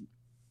album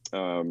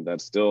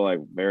that's still like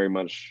very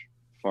much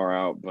far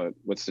out, but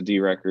with the D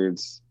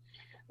Records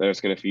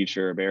that's going to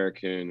feature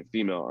American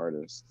female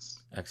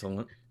artists.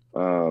 Excellent.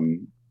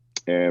 And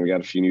we got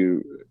a few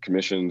new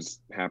commissions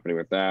happening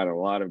with that. A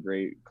lot of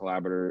great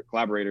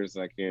collaborators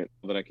that I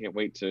can't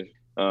wait to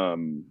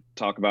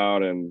talk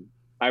about. And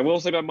I will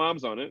say my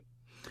mom's on it.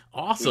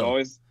 Awesome.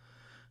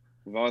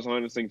 We've always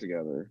wanted to sing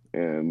together,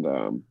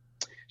 and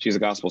she's a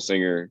gospel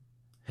singer.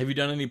 Have you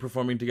done any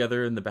performing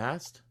together in the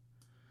past?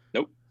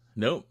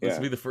 Nope. This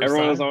will be the first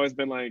Everyone time? has always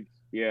been like,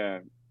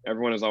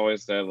 everyone has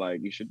always said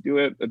like, you should do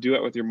a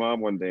duet with your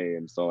mom one day.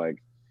 And so I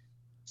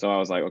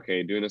was like,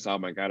 okay, doing this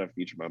album, I gotta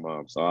feature my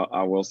mom. So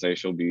I will say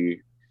she'll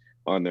be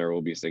on there.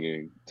 We'll be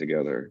singing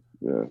together.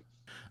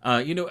 Yeah.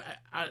 You know,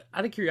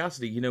 out of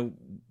curiosity, you know,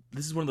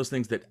 this is one of those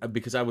things that,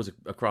 because I was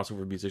a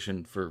crossover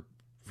musician for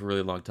a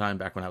really long time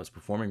back when I was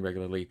performing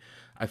regularly,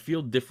 I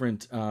feel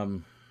different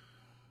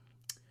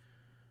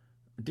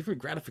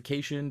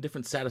gratification,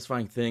 different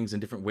satisfying things in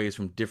different ways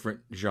from different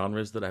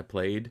genres that I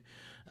played.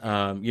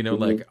 You know,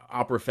 like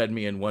opera fed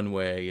me in one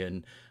way,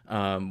 and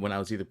when I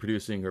was either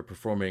producing or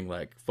performing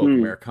like folk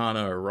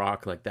Americana or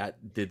rock, like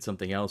that did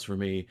something else for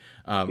me.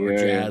 Or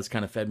jazz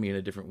kind of fed me in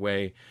a different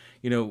way.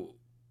 You know,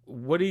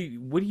 what do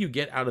you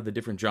get out of the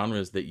different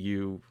genres that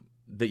you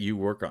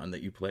work on,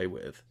 that you play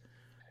with?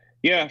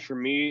 Yeah, for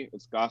me,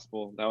 it's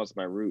gospel. That was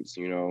my roots,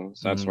 you know.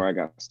 So that's where I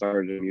got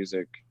started in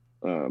music,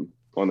 on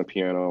the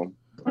piano.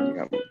 I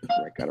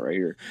got it right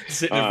here.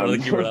 Sitting in front of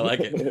the keyboard, I like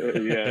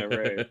it. Yeah,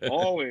 right.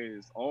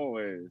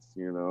 Always,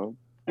 you know.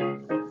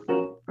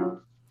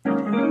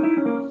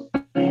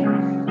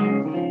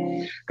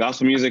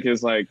 Gospel music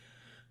is like,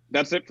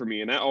 that's it for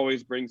me. And that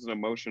always brings an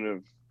emotion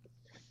of,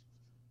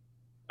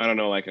 I don't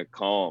know, like a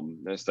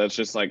calmness that's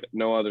just like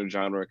no other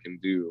genre can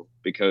do,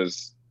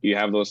 because you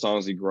have those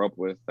songs you grew up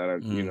with that are,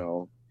 you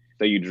know,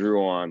 that you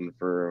drew on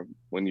for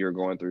when you're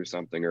going through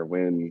something, or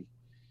when,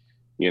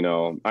 you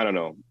know, I don't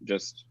know,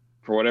 just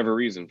for whatever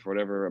reason, for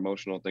whatever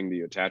emotional thing that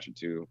you attach it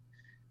to.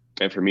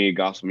 And for me,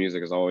 gospel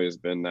music has always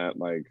been that,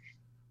 like,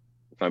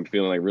 if I'm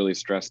feeling like really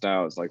stressed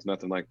out, it's like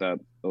nothing like that.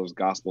 Those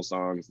gospel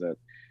songs that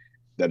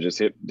just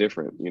hit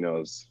different, you know,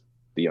 as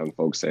the young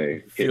folks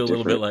say. Feel a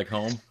little bit like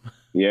home.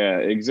 Yeah,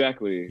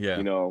 exactly. Yeah.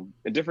 You know,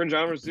 in different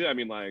genres too. I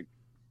mean, like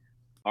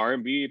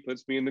R&B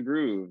puts me in the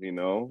groove, you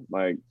know,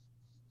 like,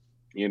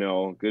 you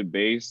know, good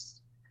bass,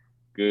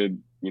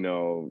 good, you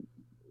know,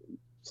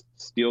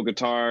 steel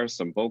guitar,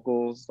 some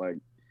vocals, like,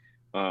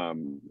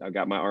 I've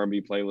got my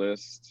R&B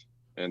playlist,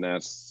 and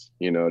that's,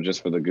 you know,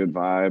 just for the good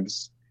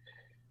vibes.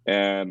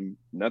 And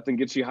nothing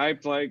gets you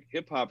hyped like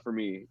hip hop for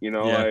me, you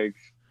know. Like,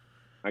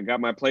 I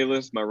got my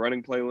playlist, my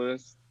running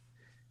playlist,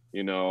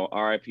 you know,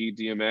 RIP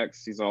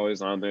DMX, he's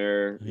always on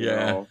there. You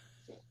know,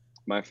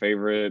 my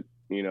favorite,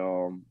 you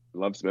know,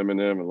 love some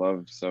Eminem, I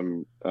love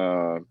some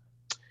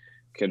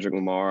Kendrick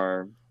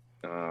Lamar.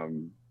 I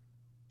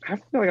feel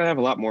like I have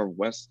a lot more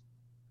West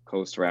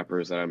Coast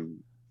rappers that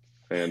I'm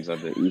fans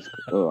of the East.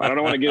 Oh, I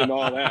don't want to get into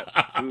all that.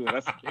 Ooh,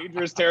 that's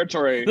dangerous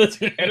territory.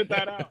 Edit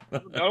that out.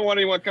 I don't want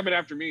anyone coming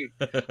after me.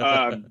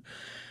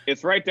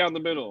 It's right down the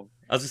middle.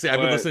 I was gonna say, I've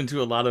been listening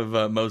to a lot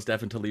of Mos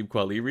Def and Talib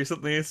Kweli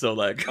recently, so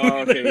like,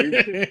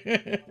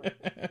 okay.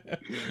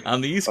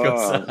 On the East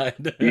Coast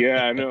side.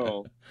 Yeah, I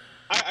know.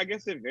 I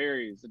guess it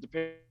varies. It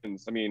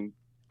depends. I mean,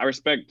 I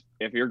respect,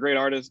 if you're a great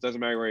artist, doesn't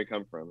matter where you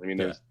come from. I mean,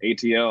 there's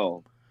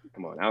ATL,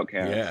 come on,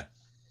 Outkast,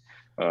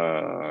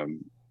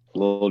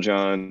 Lil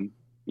Jon,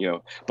 you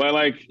know. But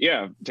like,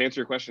 yeah, to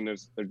answer your question,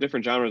 there's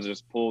different genres that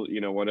just pull,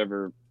 you know,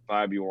 whatever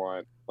vibe you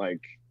want,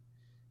 like,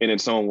 in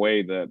its own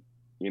way, that,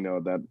 you know,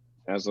 that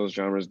as those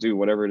genres do,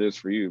 whatever it is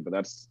for you. But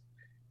that's,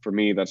 for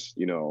me, that's,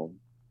 you know,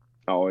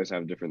 I always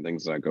have different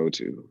things that I go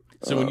to.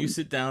 So when you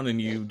sit down and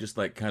you just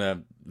like kind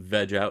of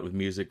veg out with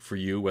music for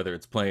you, whether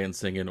it's playing,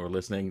 singing, or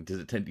listening, does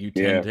it tend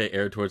to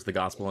err towards the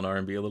gospel and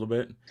R&B a little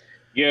bit?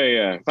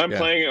 Yeah. If I'm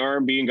playing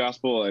R&B and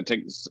gospel, it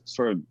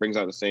sort of brings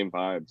out the same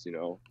vibes, you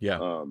know.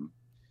 Yeah.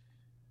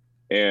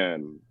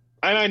 And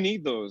I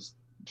need those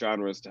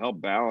genres to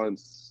help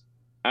balance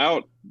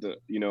out the,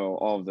 you know,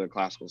 all of the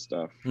classical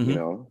stuff, you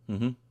know.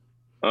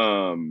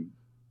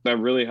 That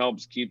really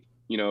helps keep,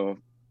 you know,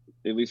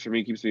 at least for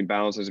me, keeps me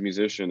balanced as a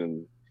musician.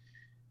 And,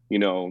 you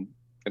know,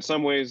 in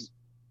some ways,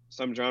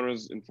 some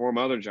genres inform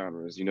other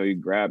genres. You know, you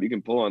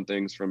can pull on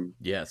things from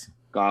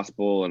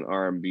gospel and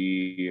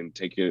R&B and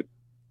take it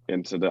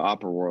into the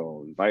opera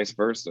world, and vice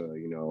versa,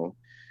 you know.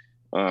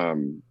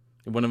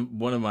 One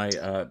of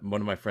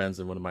my friends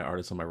and one of my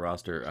artists on my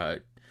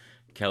roster,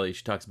 Kelly,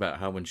 she talks about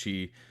how when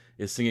she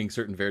is singing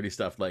certain Verdi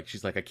stuff, like,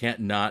 she's like, I can't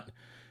not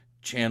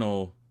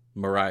channel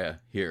Mariah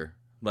here.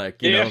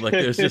 Like, you know, like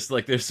there's just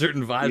like, there's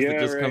certain vibes that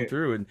just come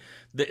through, and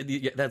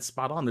that's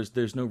spot on.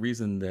 There's no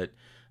reason that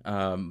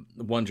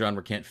one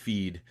genre can't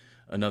feed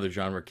another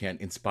genre, can't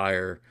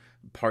inspire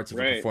parts of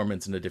a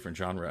performance in a different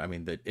genre. I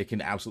mean, that it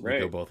can absolutely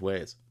go both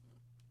ways.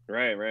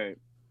 Right.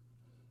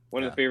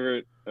 One of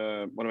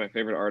my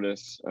favorite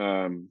artists,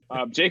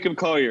 Jacob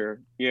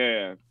Collier.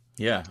 Yeah.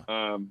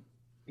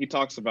 He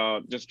talks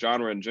about just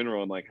genre in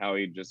general, and like how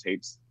he just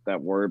hates that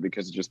word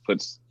because it just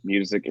puts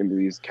music into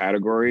these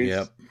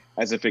categories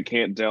as if it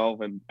can't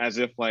delve, and as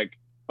if like,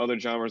 other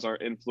genres are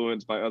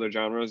influenced by other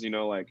genres,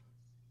 like,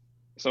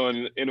 so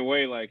in a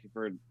way, like, if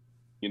we're,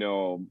 you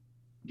know,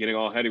 getting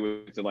all heady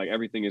with it, like,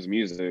 everything is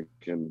music,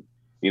 and,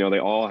 they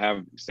all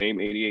have same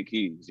 88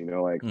 keys,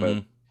 like,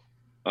 but,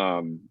 Hmm.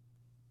 um,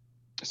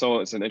 so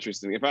it's an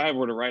interesting, if I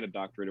were to write a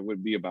doctorate, it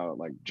would be about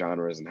like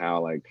genres and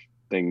how like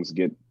things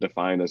get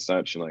defined as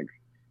such, and like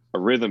a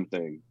rhythm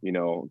thing,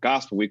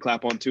 gospel, we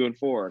clap on 2 and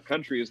 4,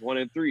 country is 1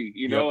 and 3,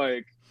 Yep.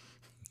 like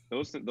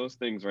those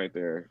things right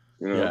there.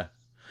 Yeah.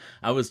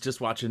 I was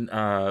just watching.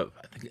 I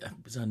think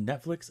it's on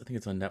Netflix. I think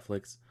it's on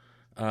Netflix.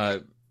 Uh,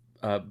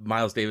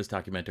 Miles Davis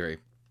documentary,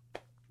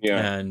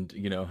 Yeah. and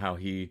how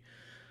he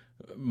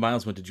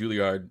Miles went to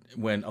Juilliard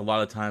when a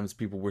lot of times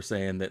people were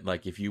saying that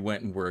like if you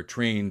went and were a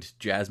trained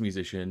jazz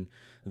musician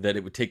that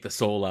it would take the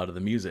soul out of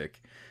the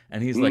music.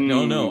 And he's like,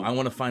 no, no, Mm, I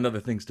want to find other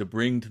things to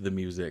bring to the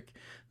music,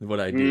 what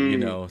I do.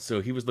 mm, So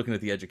he was looking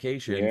at the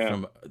education yeah.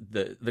 from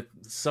the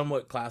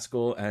somewhat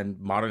classical and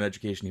modern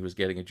education he was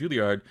getting at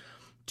Juilliard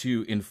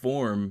to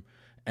inform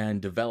and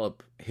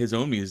develop his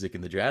own music in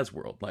the jazz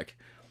world. Like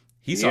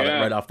he saw that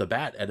right Yeah. off the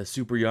bat at a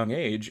super young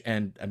age,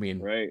 and I mean,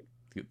 Right.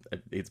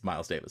 it's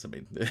Miles Davis. I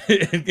mean,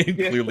 it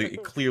Yeah.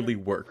 clearly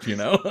worked.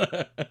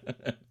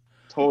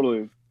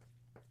 Totally.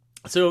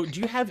 So, do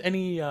you have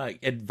any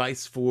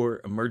advice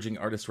for emerging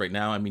artists right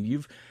now? I mean,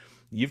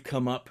 you've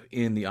come up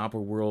in the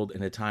opera world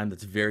in a time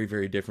that's very,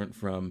 very different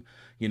from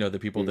the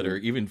people that are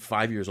Hmm. even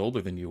 5 years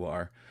older than you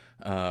are,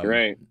 um,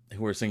 Right.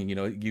 who are singing.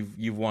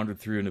 You've wandered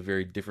through in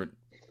a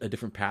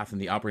different path,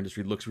 and the opera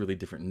industry looks really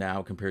different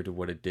now compared to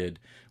what it did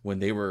when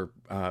they were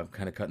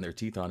kind of cutting their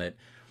teeth on it.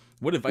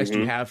 What advice do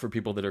you Hmm. have for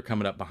people that are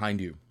coming up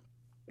behind you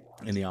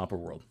in the opera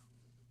world?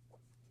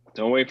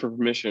 Don't wait for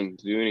permission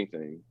to do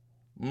anything.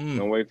 Mm,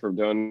 Don't wait for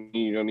don't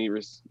you don't need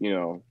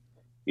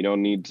you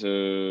don't need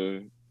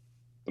to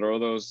throw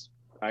those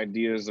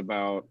ideas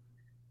about,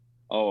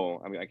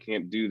 oh, I mean, I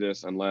can't do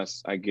this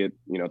unless I get,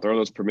 throw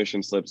those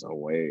permission slips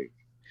away.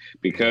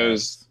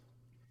 Because yes.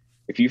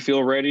 if you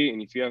feel ready,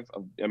 and if you have,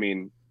 I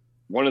mean,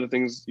 one of the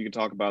things you can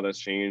talk about that's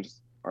changed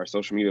are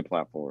social media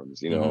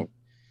platforms, Hmm.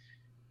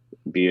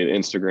 be it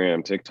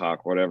Instagram,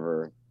 TikTok,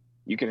 whatever.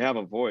 You can have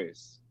a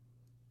voice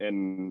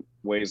in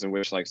ways in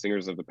which like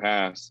singers of the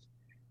past,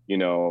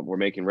 were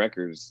making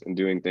records and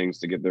doing things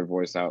to get their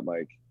voice out.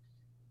 Like,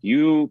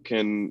 you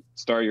can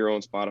start your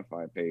own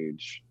Spotify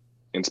page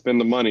and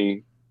spend the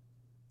money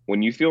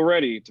when you feel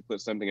ready to put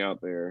something out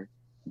there.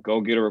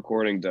 Go get a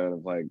recording done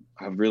of like,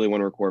 I really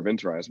want to record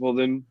Venturize. Well,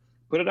 then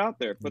put it out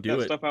there, put Do that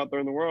it. stuff out there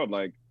in the world.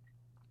 Like,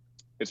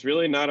 it's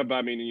really not about,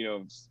 I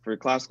mean, for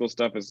classical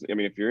stuff, is, I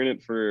mean, if you're in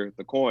it for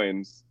the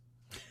coins,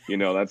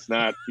 that's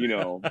not,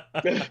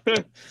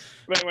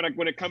 but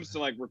when it comes to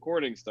like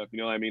recording stuff,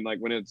 I mean, like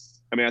when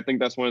it's, I mean, I think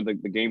that's one of the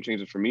game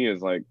changers for me,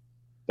 is like,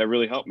 that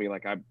really helped me.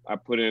 Like, I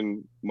put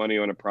in money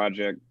on a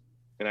project,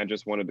 and I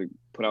just wanted to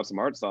put out some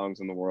art songs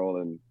in the world,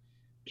 and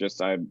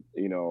just,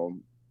 you know,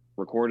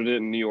 recorded it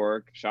in New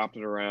York, shopped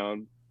it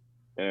around,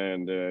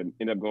 and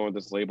ended up going with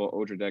this label,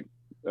 Odradek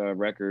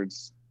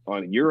Records,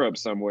 on Europe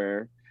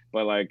somewhere.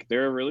 But like,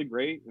 they're really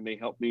great, and they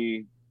helped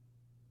me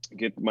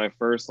get my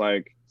first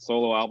like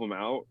solo album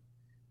out.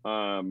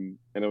 And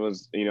it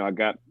was, I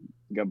got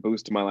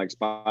boosted to my like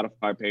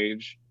Spotify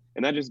page,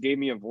 and that just gave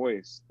me a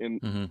voice in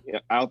Hmm.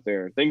 out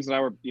there. Things that I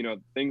were,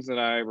 things that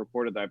I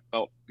recorded that I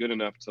felt good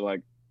enough to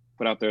like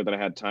put out there, that I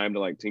had time to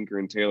like tinker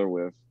and tailor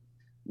with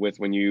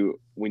when you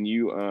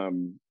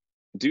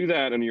do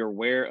that, and you're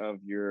aware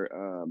of your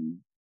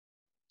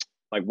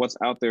like what's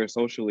out there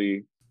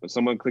socially. When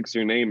someone clicks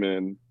your name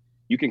in,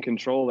 you can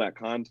control that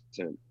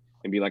content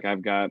and be like,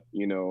 I've got,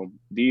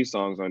 these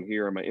songs on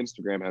here, or my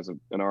Instagram has an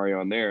aria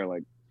on there.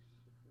 Like,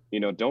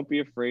 don't be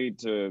afraid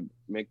to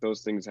make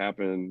those things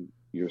happen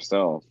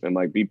yourself, and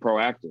like be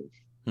proactive.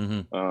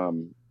 Hmm.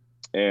 Um,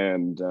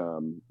 and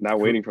not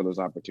waiting for those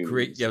Create.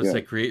 opportunities. Yeah, I would Yeah.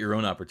 say create your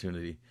own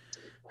opportunity.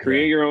 Yeah.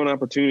 Create your own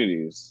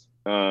opportunities.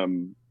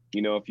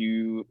 If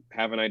you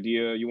have an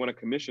idea, you want to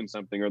commission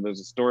something, or there's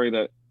a story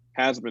that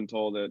has been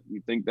told that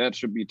you think that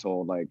should be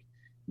told, like,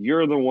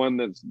 you're the one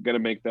that's going to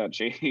make that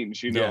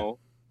change. Yeah.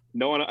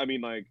 No one, I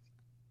mean, like,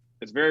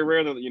 it's very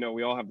rare that,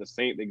 we all have the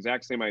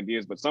exact same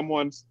ideas, but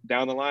someone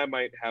down the line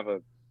might have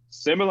a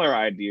similar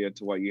idea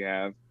to what you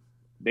have.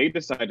 They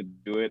decide to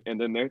do it, and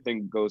then their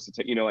thing goes to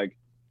take, like,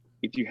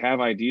 if you have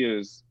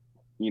ideas,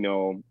 you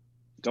know,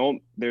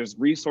 don't, there's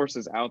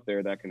resources out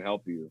there that can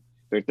help you.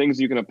 There are things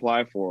you can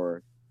apply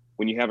for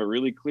when you have it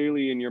really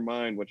clearly in your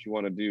mind what you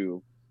want to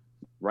do.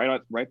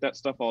 Write that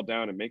stuff all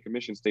down, and make a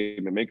mission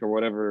statement, make or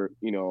whatever,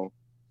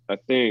 a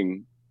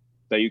thing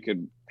that you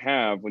could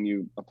have when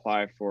you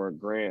apply for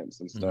grants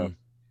and stuff Hmm.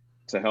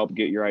 to help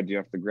get your idea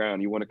off the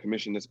ground. You want to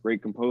commission this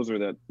great composer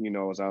that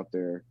is out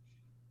there.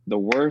 The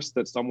worst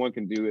that someone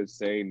can do is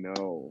say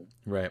no.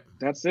 Right.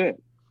 That's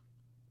it.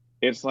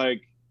 It's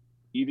like,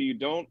 either you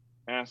don't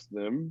ask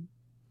them,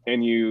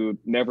 and you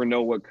never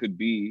know what could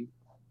be,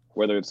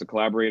 whether it's a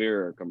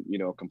collaborator,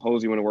 or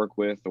composer you want to work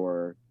with,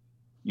 or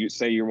you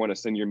say you want to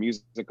send your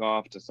music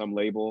off to some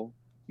label.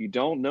 You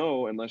don't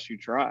know unless you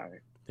try.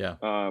 Yeah.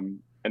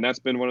 And that's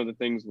been one of the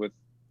things with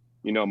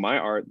my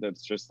art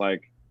that's just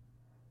like,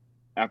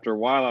 after a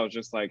while, I was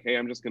just like, hey,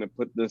 I'm just going to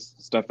put this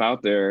stuff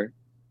out there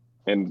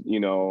and,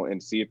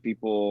 and see if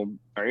people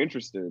are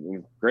interested.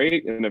 And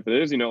great. And if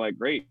it is, like,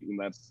 great. And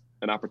that's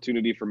an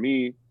opportunity for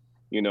me,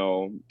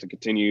 to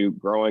continue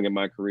growing in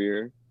my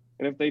career.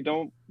 And if they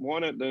don't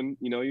want it, then,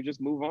 you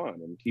just move on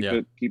and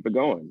keep it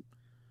going.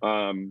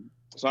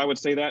 So I would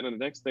say that. And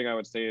the next thing I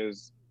would say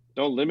is,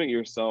 don't limit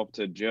yourself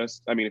to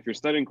just, if you're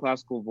studying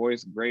classical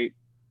voice, great,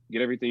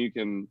 get everything you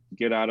can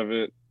get out of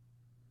it.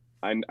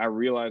 I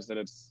realize that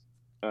it's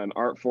an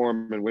art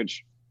form in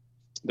which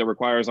that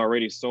requires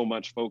already so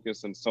much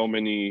focus and so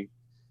many,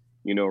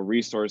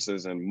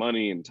 resources and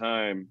money and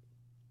time.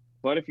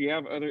 But if you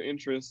have other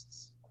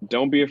interests,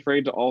 don't be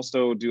afraid to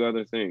also do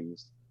other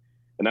things.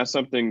 And that's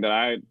something that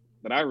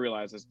I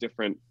realize is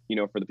different,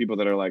 for the people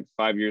that are like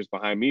 5 years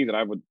behind me, that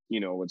I would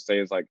say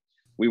is like,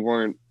 we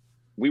were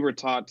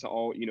taught to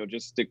all,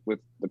 just stick with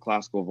the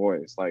classical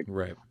voice. Like,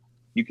 right.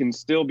 You can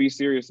still be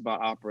serious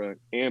about opera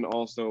and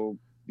also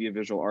be a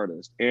visual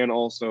artist and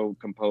also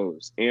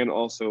compose and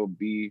also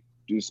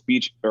do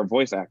speech or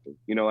voice acting,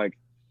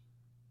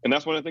 and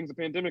that's one of the things the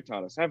pandemic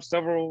taught us. Have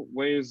several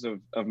ways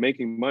of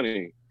making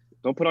money.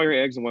 Don't put all your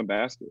eggs in one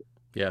basket.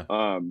 Yeah.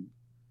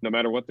 No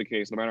matter what the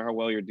case, no matter how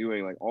well you're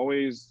doing, like,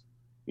 always,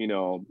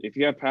 if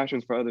you have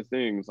passions for other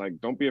things,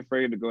 like, don't be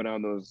afraid to go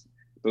down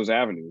those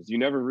avenues. You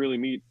never really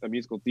meet a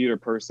musical theater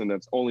person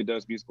that's only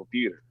does musical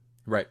theater.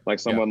 Right. Like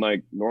someone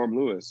like Norm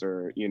Lewis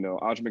or,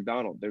 Audra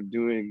McDonald. They're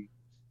doing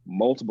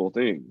multiple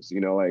things,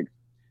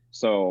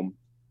 so,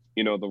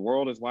 the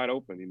world is wide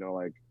open,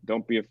 like,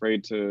 don't be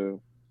afraid to,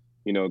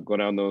 go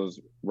down those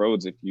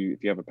roads if you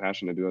have a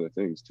passion to do other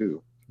things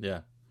too.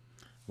 Yeah.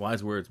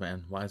 Wise words,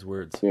 man. Wise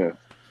words. Yeah.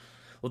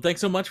 Well,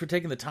 thanks so much for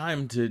taking the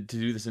time to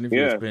do this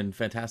interview. It's been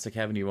fantastic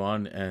having you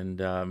on,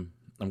 and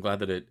I'm glad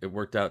that it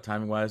worked out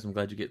timing wise. I'm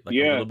glad you get a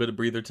little bit of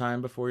breather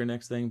time before your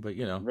next thing, but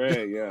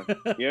Right. Yeah.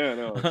 Yeah.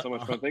 No, it's so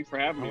much fun. Thanks for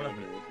having me.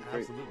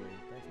 Absolutely.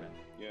 Thanks, man.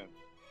 Yeah.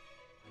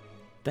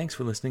 Thanks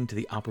for listening to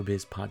the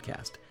OperaBiz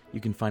podcast. You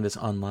can find us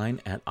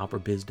online at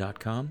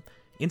operabiz.com,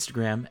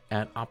 Instagram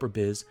at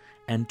operabiz,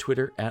 and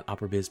Twitter at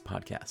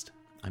operabizpodcast.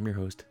 I'm your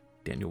host,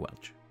 Daniel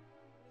Welch.